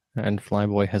Primogen, and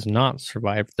Flyboy has not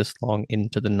survived this long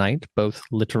into the night, both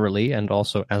literally and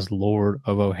also as Lord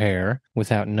of O'Hare,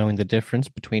 without knowing the difference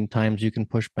between times you can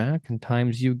push back and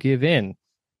times you give in.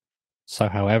 So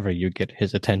however you get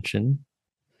his attention,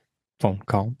 phone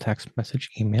call, text message,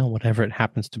 email, whatever it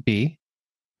happens to be,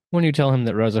 when you tell him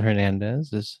that Rosa Hernandez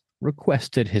has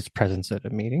requested his presence at a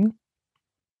meeting,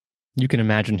 you can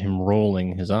imagine him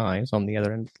rolling his eyes on the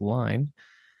other end of the line,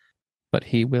 but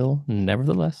he will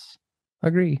nevertheless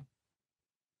agree.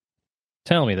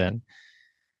 Tell me then,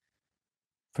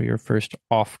 for your first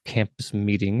off-campus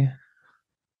meeting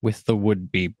with the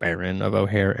would-be Baron of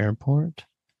O'Hare Airport,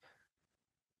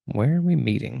 where are we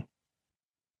meeting?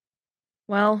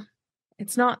 Well,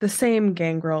 it's not the same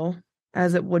Gangrel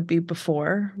as it would be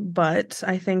before, but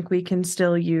I think we can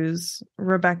still use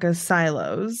Rebecca's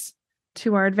silos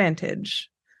to our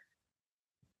advantage.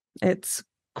 It's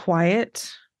quiet.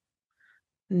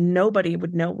 Nobody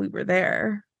would know we were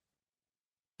there.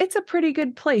 It's a pretty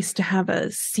good place to have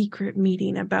a secret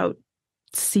meeting about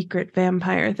secret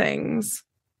vampire things.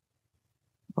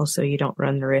 Also, you don't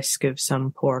run the risk of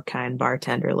some poor, kind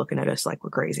bartender looking at us like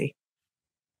we're crazy.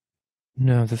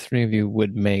 No, the 3 of you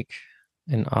would make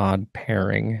an odd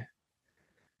pairing.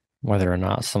 Whether or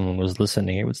not someone was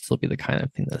listening, it would still be the kind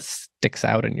of thing that sticks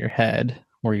out in your head,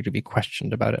 were you to be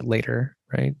questioned about it later,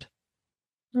 right?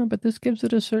 No, but this gives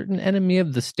it a certain enemy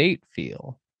of the state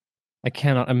feel. I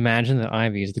cannot imagine that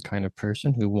Ivy is the kind of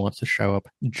person who wants to show up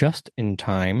just in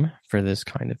time for this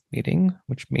kind of meeting,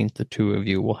 which means the two of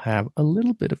you will have a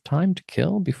little bit of time to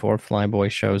kill before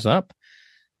Flyboy shows up.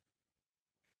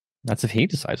 That's if he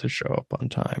decides to show up on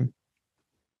time.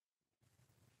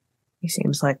 He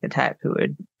seems like the type who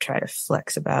would try to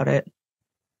flex about it.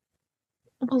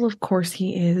 Well, of course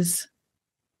he is.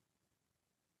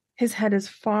 His head is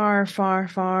far, far,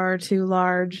 far too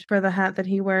large for the hat that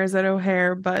he wears at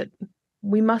O'Hare, but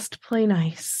we must play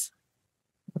nice.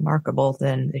 Remarkable,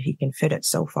 then, that he can fit it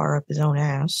so far up his own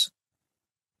ass.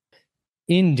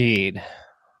 Indeed.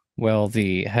 Well,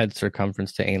 the head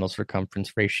circumference to anal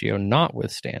circumference ratio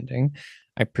notwithstanding,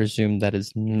 I presume that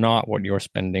is not what you're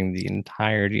spending the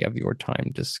entirety of your time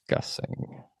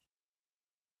discussing.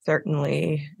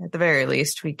 Certainly, at the very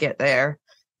least, we get there,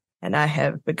 and I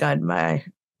have begun my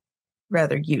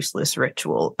rather useless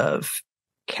ritual of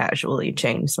casually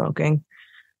chain smoking.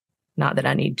 Not that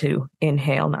I need to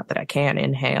inhale, not that I can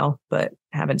inhale, but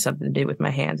having something to do with my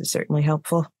hands is certainly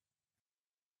helpful.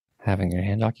 Having your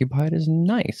hand occupied is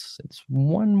nice. It's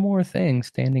one more thing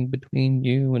standing between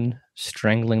you and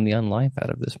strangling the unlife out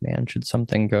of this man should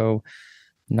something go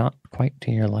not quite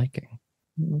to your liking.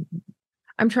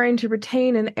 I'm trying to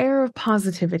retain an air of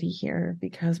positivity here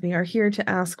because we are here to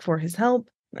ask for his help,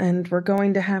 and we're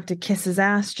going to have to kiss his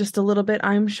ass just a little bit,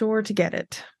 I'm sure, to get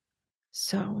it.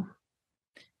 So,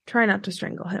 try not to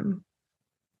strangle him.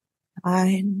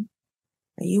 Fine.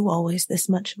 Are you always this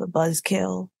much of a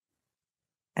buzzkill?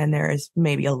 And there is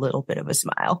maybe a little bit of a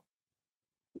smile.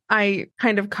 I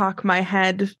kind of cock my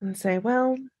head and say,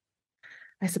 well,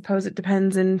 I suppose it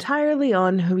depends entirely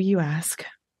on who you ask.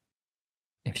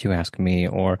 If you ask me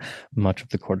or much of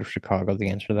the court of Chicago, the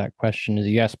answer to that question is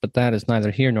yes, but that is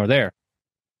neither here nor there.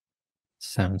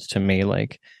 Sounds to me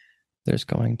like there's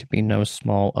going to be no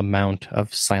small amount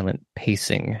of silent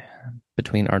pacing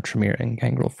between our Tremere and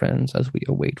Gangrel friends as we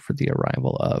await for the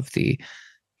arrival of the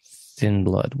thin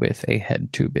blood with a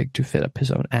head too big to fit up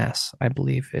his own ass, I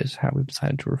believe is how we've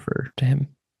decided to refer to him.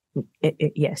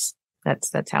 Yes,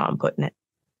 that's how I'm putting it.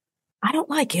 I don't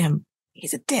like him.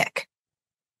 He's a dick.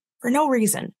 For no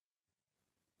reason.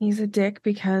 He's a dick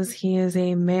because he is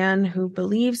a man who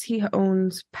believes he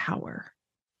owns power.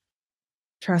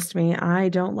 Trust me, I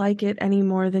don't like it any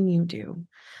more than you do.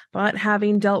 But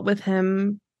having dealt with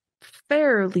him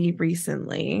fairly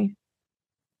recently...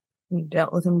 You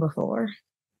dealt with him before?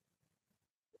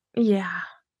 Yeah.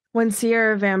 When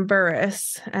Sierra Van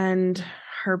Burris and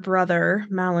her brother,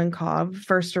 Malenkov,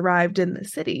 first arrived in the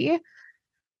city,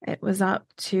 it was up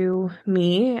to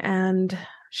me and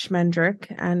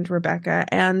Schmendrick and Rebecca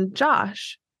and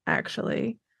Josh,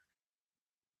 actually,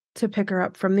 to pick her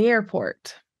up from the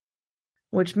airport,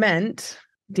 which meant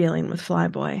dealing with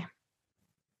Flyboy.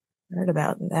 Heard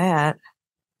about that.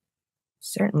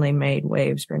 Certainly made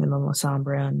waves bringing the La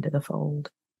Sombra into the fold.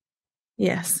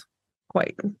 Yes,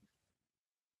 quite.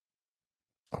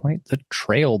 Quite the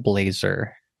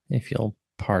trailblazer, if you'll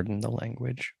pardon the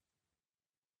language.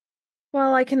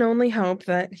 Well, I can only hope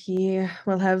that he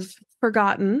will have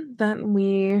forgotten that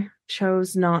we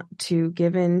chose not to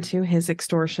give in to his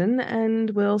extortion and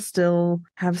will still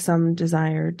have some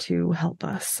desire to help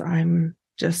us. I'm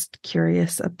just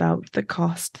curious about the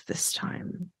cost this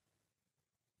time.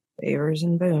 Favors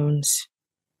and boons.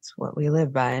 It's what we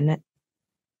live by, isn't it?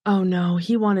 Oh no,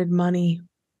 he wanted money.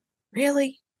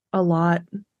 Really? A lot.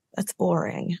 That's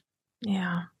boring.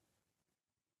 Yeah.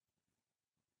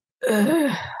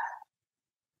 Ugh.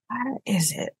 Why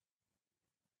is it?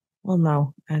 Well,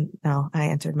 no, I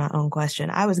answered my own question.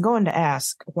 I was going to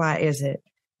ask, why is it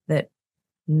that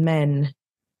men,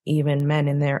 even men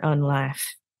in their unlife,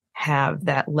 have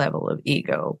that level of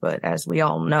ego? But as we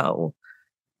all know,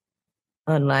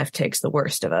 unlife takes the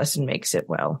worst of us and makes it,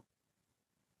 well,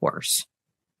 worse.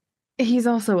 He's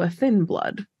also a thin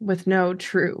blood with no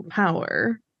true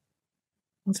power.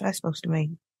 What's that supposed to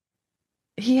mean?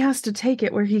 He has to take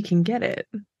it where he can get it.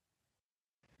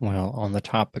 Well, on the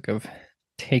topic of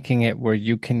taking it where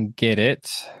you can get it,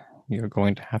 you're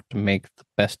going to have to make the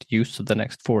best use of the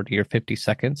next 40 or 50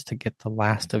 seconds to get the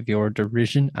last of your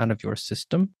derision out of your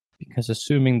system. Because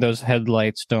assuming those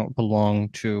headlights don't belong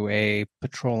to a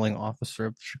patrolling officer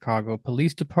of the Chicago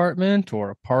Police Department or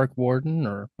a park warden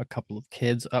or a couple of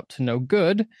kids up to no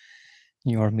good,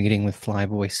 your meeting with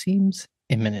Flyboy seems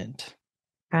imminent.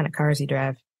 Kind of cars he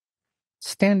drive?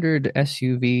 Standard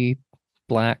SUV,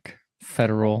 black,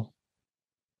 federal,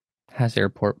 has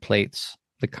airport plates,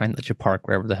 the kind that you park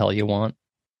wherever the hell you want.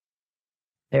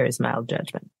 There is mild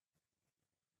judgment.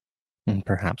 And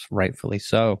perhaps rightfully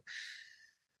so.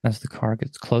 As the car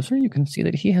gets closer, you can see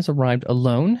that he has arrived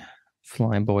alone.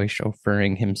 Flyboy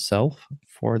chauffeuring himself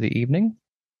for the evening.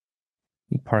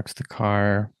 He parks the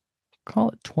car, call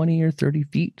it 20 or 30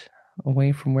 feet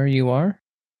away from where you are.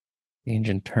 The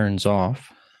engine turns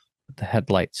off, but the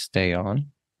headlights stay on.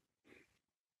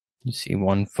 You see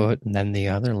one foot and then the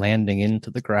other landing into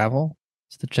the gravel.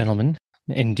 As the gentleman,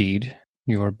 indeed,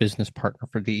 your business partner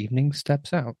for the evening,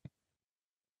 steps out.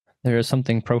 There is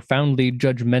something profoundly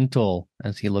judgmental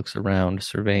as he looks around,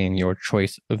 surveying your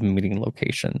choice of meeting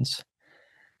locations.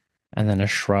 And then a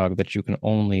shrug that you can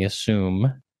only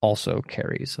assume also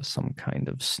carries some kind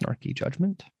of snarky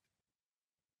judgment.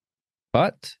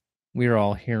 But we're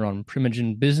all here on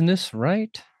Primogen business,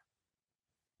 right?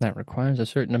 That requires a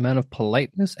certain amount of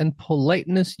politeness, and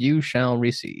politeness you shall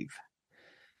receive.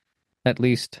 At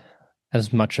least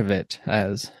as much of it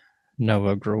as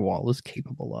Noah Grewal is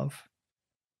capable of.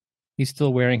 He's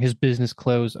still wearing his business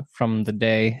clothes from the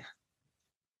day.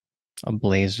 A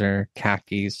blazer,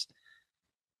 khakis.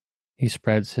 He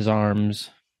spreads his arms.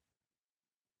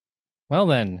 Well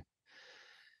then,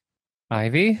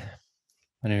 Ivy,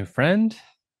 a new friend.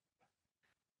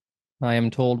 I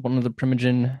am told one of the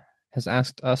Primogen has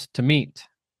asked us to meet.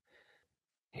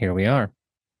 Here we are.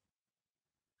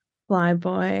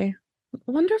 Flyboy,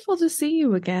 wonderful to see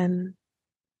you again.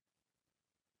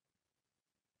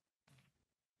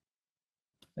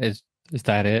 Is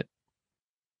that it?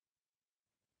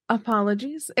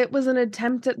 Apologies. It was an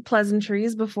attempt at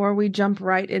pleasantries before we jump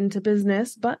right into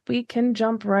business, but we can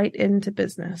jump right into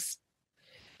business.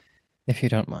 If you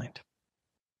don't mind.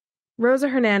 Rosa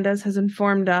Hernandez has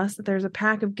informed us that there's a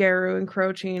pack of garou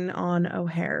encroaching on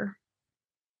O'Hare.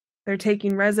 They're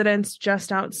taking residence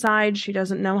just outside. She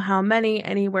doesn't know how many,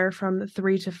 anywhere from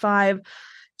 3 to 5.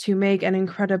 To make an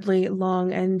incredibly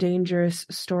long and dangerous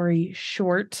story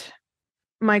short,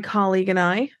 my colleague and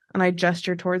I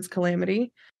gesture towards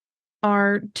Calamity,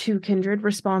 are two kindred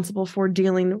responsible for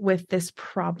dealing with this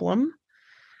problem.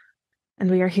 And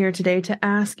we are here today to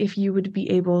ask if you would be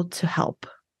able to help.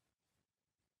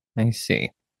 I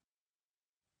see.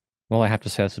 Well, I have to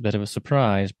say that's a bit of a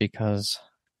surprise because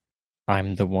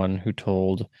I'm the one who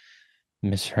told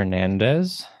Miss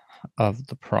Hernandez of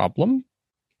the problem.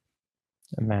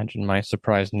 Imagine my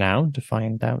surprise now to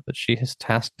find out that she has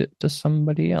tasked it to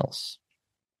somebody else.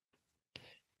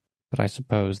 But I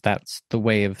suppose that's the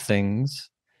way of things.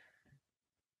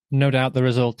 No doubt the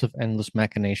result of endless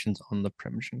machinations on the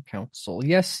Primogen Council.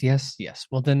 Yes.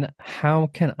 Well then, how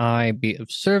can I be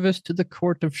of service to the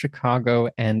court of Chicago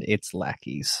and its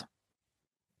lackeys?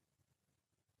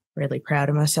 Really proud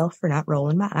of myself for not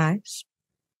rolling my eyes.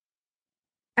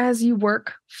 As you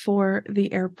work for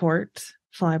the airport,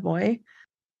 Flyboy,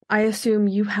 I assume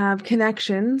you have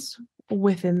connections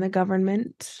within the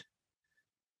government.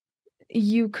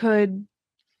 You could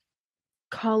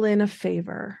call in a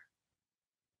favor.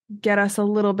 Get us a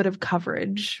little bit of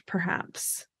coverage,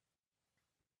 perhaps.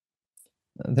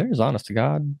 There's, honest to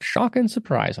God, shock and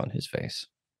surprise on his face.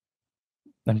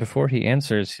 And before he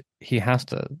answers, he has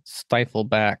to stifle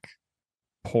back,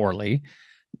 poorly,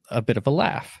 a bit of a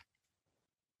laugh.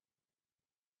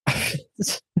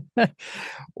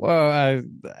 Well,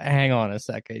 hang on a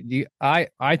second.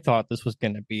 I thought this was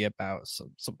going to be about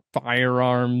some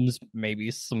firearms,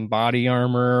 maybe some body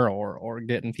armor, or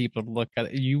getting people to look at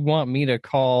it. You want me to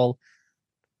call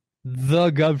the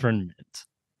government?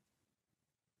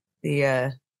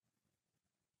 The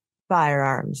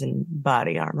firearms and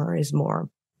body armor is more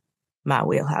my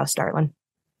wheelhouse, darling.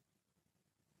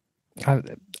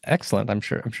 Excellent. I'm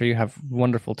sure you have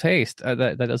wonderful taste.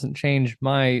 That doesn't change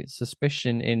my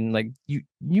suspicion in, like, you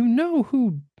know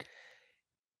who's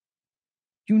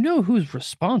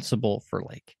responsible for,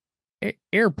 like,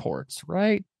 airports,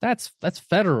 right? That's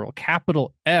federal,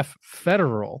 capital F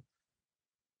federal.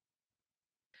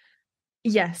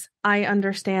 Yes, I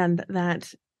understand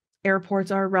that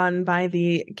airports are run by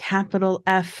the capital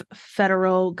F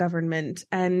federal government,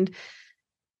 and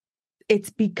it's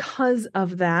because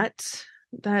of that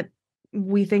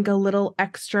we think a little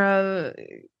extra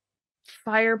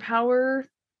firepower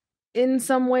in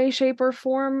some way, shape, or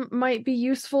form might be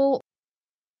useful.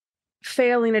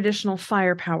 Failing additional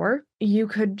firepower, you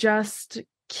could just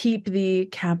keep the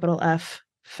capital F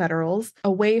federals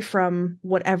away from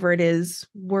whatever it is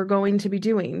we're going to be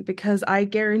doing, because I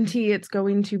guarantee it's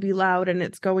going to be loud and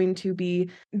it's going to be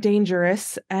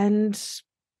dangerous, and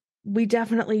we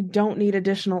definitely don't need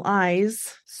additional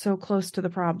eyes so close to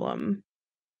the problem.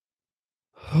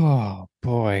 Oh,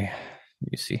 boy.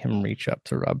 You see him reach up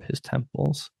to rub his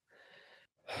temples.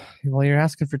 Well, you're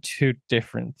asking for two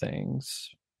different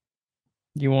things.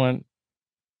 You want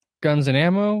guns and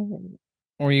ammo,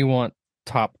 or you want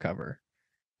top cover?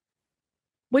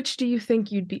 Which do you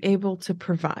think you'd be able to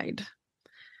provide?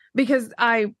 Because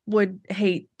I would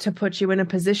hate to put you in a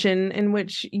position in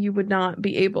which you would not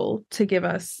be able to give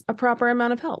us a proper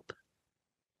amount of help.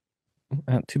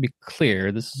 To be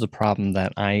clear, this is a problem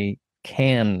that I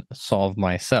can solve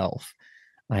myself.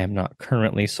 I am not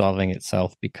currently solving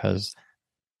itself because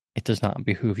it does not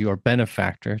behoove your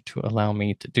benefactor to allow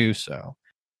me to do so.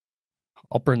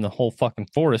 I'll burn the whole fucking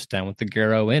forest down with the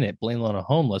garou in it, blame it on a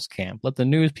homeless camp. Let the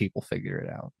news people figure it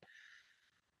out.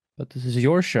 But this is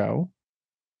your show.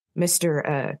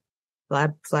 Mr.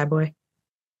 Flyboy.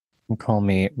 Call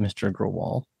me Mr.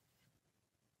 Growal.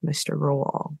 Mr.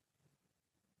 Growal.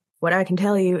 What I can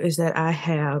tell you is that I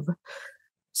have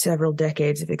several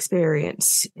decades of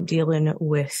experience dealing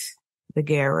with the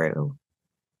garou,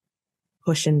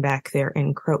 pushing back their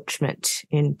encroachment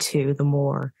into the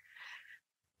more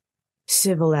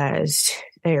civilized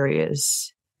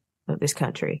areas of this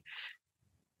country.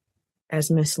 As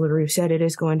Miss LaRue said, it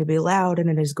is going to be loud and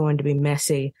it is going to be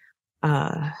messy.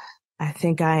 I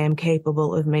think I am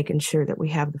capable of making sure that we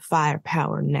have the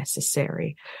firepower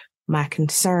necessary. My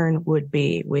concern would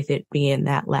be with it being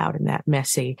that loud and that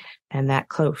messy and that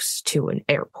close to an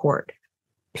airport.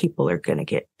 People are going to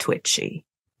get twitchy.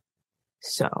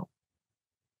 So.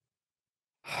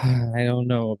 I don't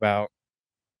know about...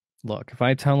 Look, if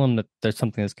I tell them that there's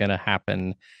something that's going to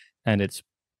happen and it's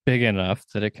big enough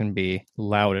that it can be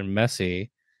loud and messy,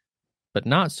 but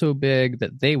not so big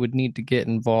that they would need to get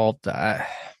involved, I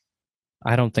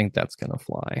don't think that's going to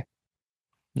fly.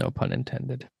 No pun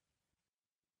intended.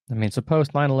 I mean, it's a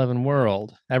post 9/11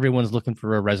 world. Everyone's looking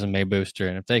for a resume booster,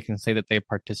 and if they can say that they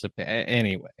participate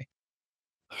anyway,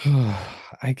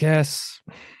 I guess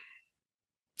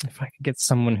if I could get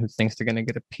someone who thinks they're going to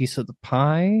get a piece of the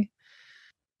pie,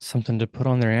 something to put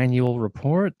on their annual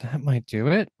report, that might do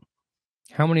it.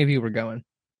 How many of you were going?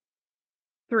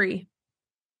 3.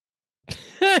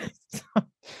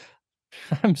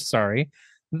 I'm sorry.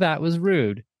 That was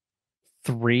rude.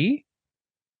 3?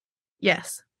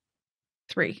 Yes.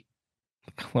 3.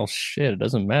 Well, shit, it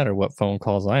doesn't matter what phone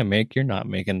calls I make. You're not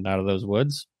making it out of those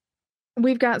woods.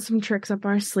 We've got some tricks up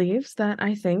our sleeves that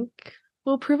I think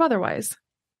will prove otherwise.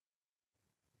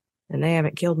 And they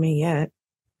haven't killed me yet.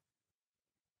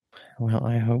 Well,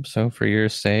 I hope so for your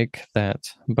sake that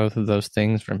both of those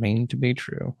things remain to be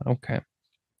true. Okay.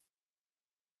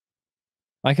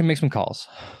 I can make some calls.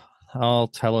 I'll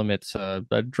tell them it's a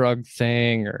drug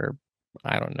thing or,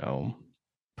 I don't know,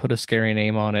 put a scary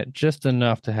name on it, just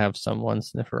enough to have someone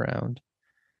sniff around.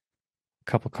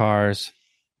 A couple cars,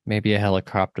 maybe a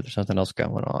helicopter, there's something else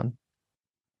going on.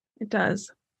 It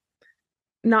does.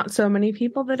 Not so many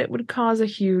people that it would cause a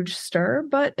huge stir,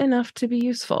 but enough to be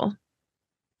useful.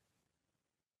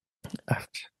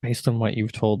 Based on what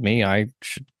you've told me, I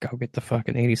should go get the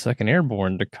fucking 82nd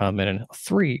Airborne to come in and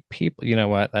 3 people. You know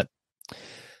what?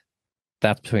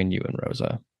 That's between you and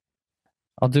Rosa.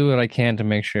 I'll do what I can to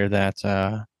make sure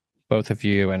that both of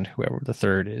you and whoever the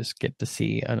third is get to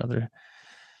see another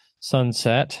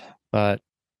sunset. But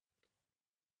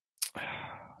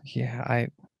yeah,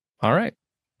 all right.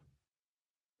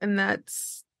 And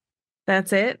that's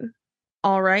it?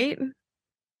 All right?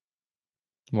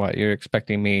 What, you're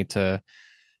expecting me to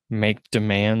make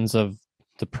demands of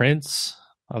the prince,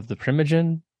 of the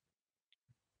Primogen?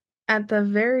 At the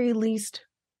very least,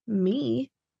 me.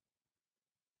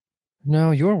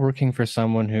 No, you're working for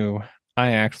someone who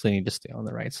I actually need to stay on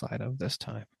the right side of this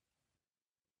time.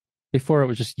 Before it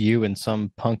was just you and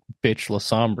some punk bitch La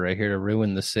Sombra here to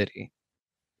ruin the city.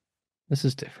 This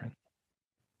is different.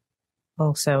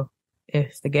 Also,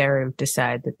 if the garou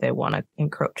decide that they want to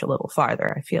encroach a little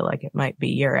farther, I feel like it might be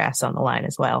your ass on the line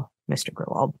as well, Mr.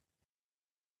 Growald.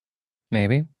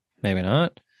 Maybe, maybe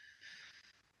not.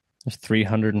 There's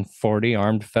 340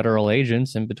 armed federal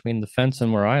agents in between the fence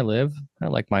and where I live. I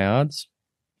like my odds.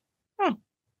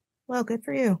 Well, good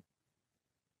for you.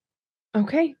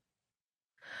 Okay.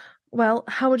 Well,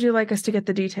 how would you like us to get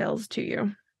the details to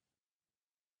you?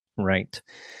 Right.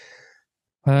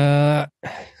 And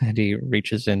he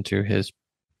reaches into his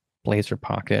blazer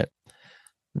pocket,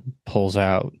 pulls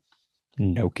out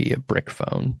Nokia brick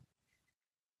phone,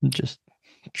 and just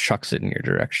chucks it in your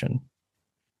direction.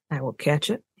 I will catch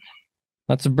it.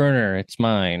 That's a burner. It's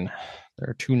mine.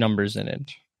 There are 2 numbers in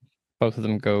it. Both of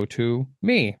them go to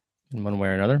me in one way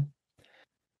or another.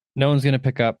 No one's going to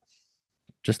pick up.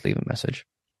 Just leave a message.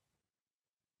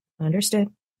 Understood.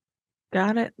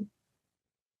 Got it.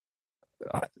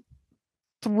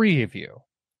 3 of you.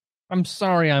 I'm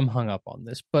sorry I'm hung up on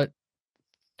this, but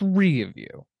 3 of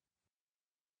you.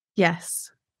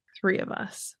 Yes, 3 of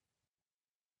us.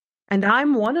 And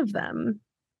I'm one of them.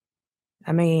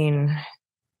 I mean,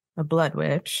 a blood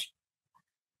witch,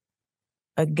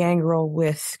 a Gangrel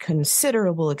with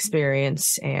considerable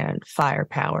experience and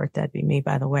firepower. That'd be me,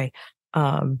 by the way.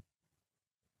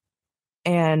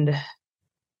 And,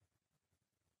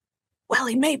 well,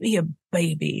 he may be a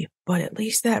baby, but at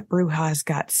least that Bruja's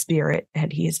got spirit,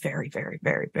 and he is very, very,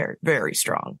 very, very, very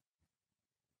strong.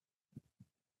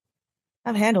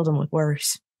 I've handled him with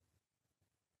worse.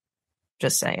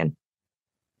 Just saying.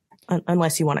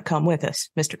 Unless you want to come with us,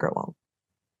 Mr. Gladwell.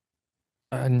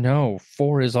 No,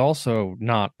 4 is also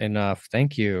not enough.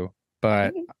 Thank you.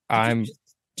 But I'm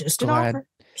just an glad. offer.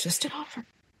 Just an offer.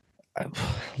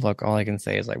 Look, all I can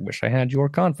say is I wish I had your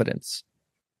confidence.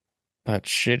 But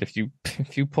shit, if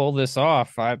you pull this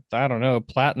off, I don't know,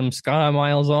 platinum sky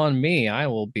miles on me. I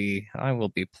will be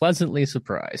pleasantly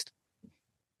surprised.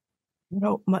 I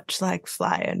don't much like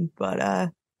flying,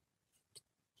 but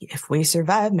if we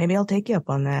survive, maybe I'll take you up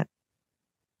on that.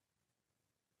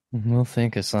 We'll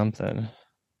think of something.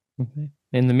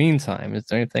 In the meantime, is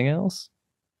there anything else?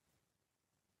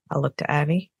 I'll look to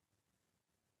Abby.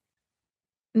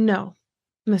 No,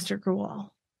 Mr.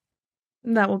 Gruwal.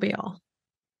 That will be all.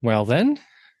 Well then,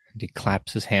 and he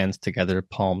claps his hands together,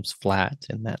 palms flat,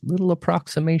 in that little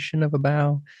approximation of a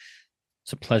bow.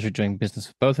 It's a pleasure doing business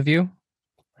with both of you.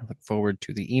 I look forward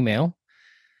to the email.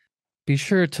 Be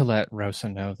sure to let Rosa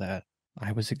know that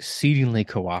I was exceedingly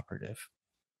cooperative.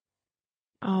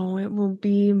 Oh, it will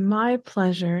be my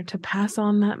pleasure to pass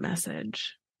on that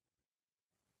message.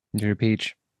 Dear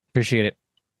Peach, appreciate it.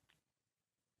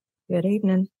 Good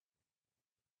evening.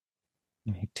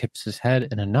 And he tips his head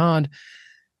in a nod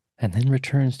and then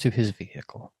returns to his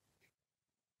vehicle.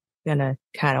 Gonna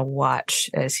kind of watch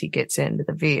as he gets into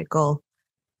the vehicle,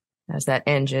 as that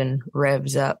engine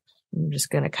revs up. I'm just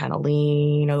gonna kind of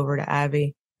lean over to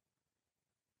Abby.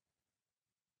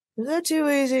 Is that too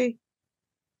easy?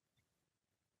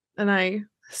 And I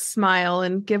smile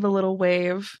and give a little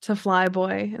wave to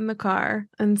Flyboy in the car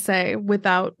and say,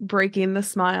 without breaking the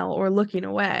smile or looking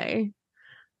away,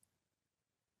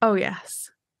 "Oh, yes.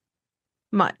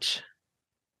 Much."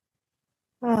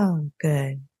 Oh,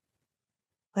 good.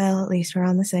 Well, at least we're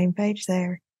on the same page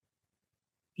there.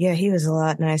 Yeah, he was a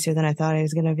lot nicer than I thought he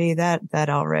was going to be. That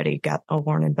already got a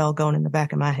warning bell going in the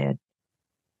back of my head.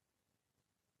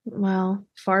 Well,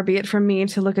 far be it from me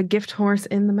to look a gift horse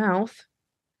in the mouth.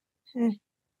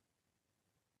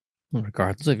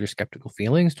 Regardless of your skeptical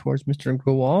feelings towards Mr.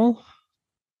 Gruwal,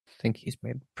 I think he's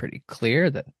made pretty clear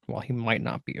that while he might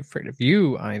not be afraid of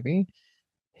you, Ivy,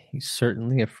 he's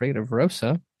certainly afraid of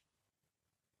Rosa.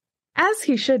 As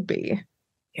he should be.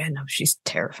 Yeah, no, she's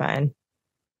terrifying.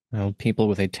 Well, people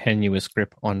with a tenuous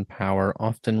grip on power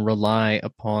often rely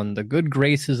upon the good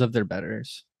graces of their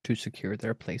betters to secure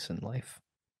their place in life.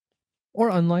 Or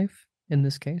unlife, in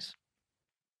this case.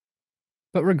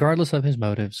 But regardless of his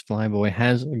motives, Flyboy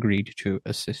has agreed to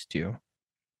assist you.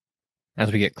 As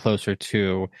we get closer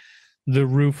to the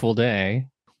rueful day,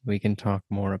 we can talk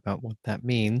more about what that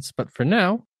means. But for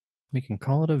now, we can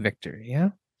call it a victory,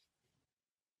 yeah?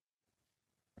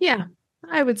 Yeah,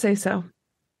 I would say so.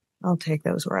 I'll take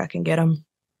those where I can get them.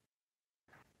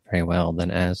 Very well. Then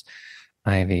as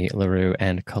Ivy, LaRue,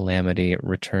 and Calamity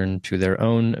return to their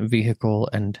own vehicle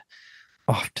and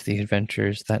off to the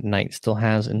adventures that night still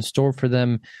has in store for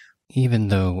them, even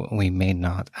though we may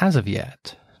not, as of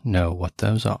yet, know what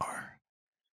those are.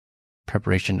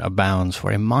 Preparation abounds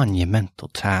for a monumental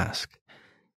task.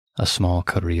 A small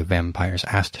coterie of vampires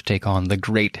asked to take on the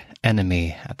great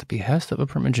enemy at the behest of a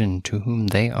Primogen to whom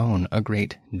they own a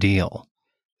great deal.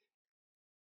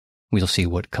 We'll see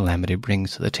what Calamity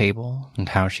brings to the table and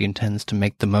how she intends to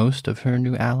make the most of her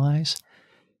new allies.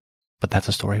 But that's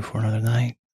a story for another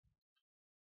night.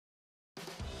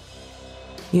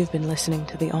 You've been listening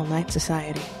to The All Night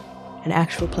Society, an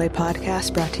actual play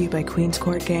podcast brought to you by Queen's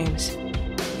Court Games.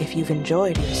 If you've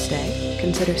enjoyed your stay,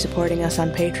 consider supporting us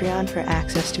on Patreon for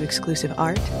access to exclusive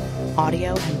art,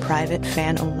 audio, and private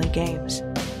fan-only games.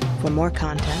 For more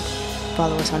content,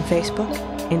 follow us on Facebook,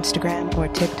 Instagram, or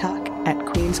TikTok at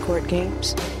Queen's Court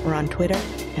Games, or on Twitter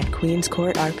at Queen's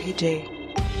Court RPG.